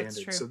resort Yeah, that's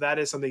standards. true. So that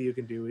is something you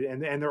can do,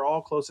 and they're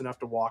all close enough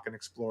to walk and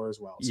explore as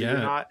well. So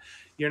Yeah.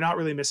 you're not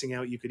really missing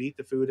out. You could eat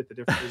the food at the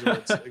different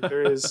resorts. Like,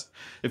 there is,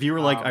 If you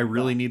were like, I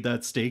really but- need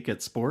that steak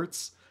at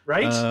sports,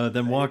 right? then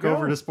There you walk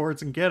over go. to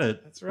sports and get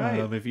it. That's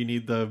right. If you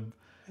need the,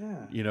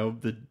 Yeah.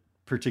 the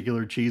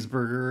particular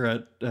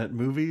cheeseburger at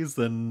movies,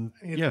 then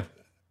yeah,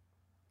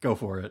 go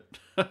for it.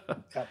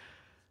 Yep.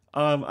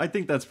 I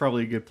think that's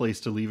probably a good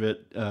place to leave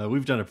it.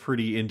 We've done a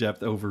pretty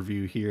in-depth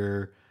overview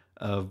here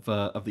of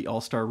the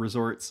All-Star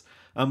resorts,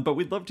 but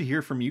we'd love to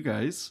hear from you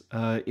guys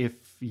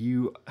if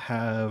you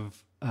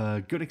have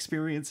good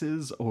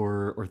experiences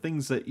or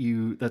things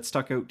that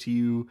stuck out to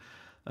you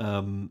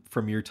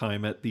from your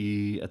time at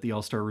the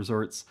All-Star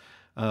resorts.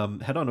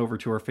 Head on over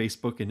to our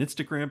Facebook and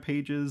Instagram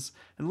pages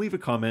and leave a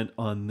comment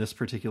on this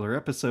particular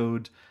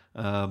episode,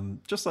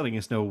 just letting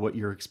us know what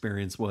your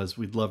experience was.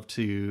 We'd love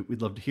to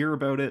hear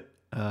about it,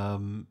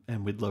 and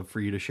we'd love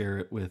for you to share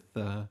it with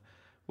the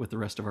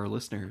rest of our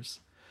listeners.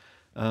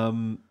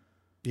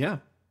 Yeah,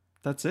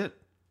 that's it.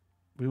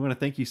 We want to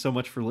thank you so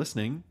much for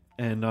listening,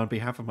 and on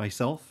behalf of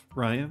myself,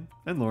 Ryan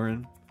and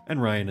Lauren,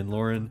 and Ryan and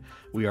Lauren,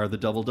 we are the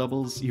Double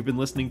Doubles. You've been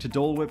listening to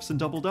Dole Whips and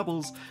Double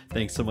Doubles.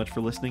 Thanks so much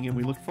for listening, and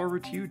we look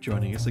forward to you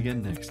joining us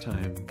again next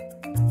time.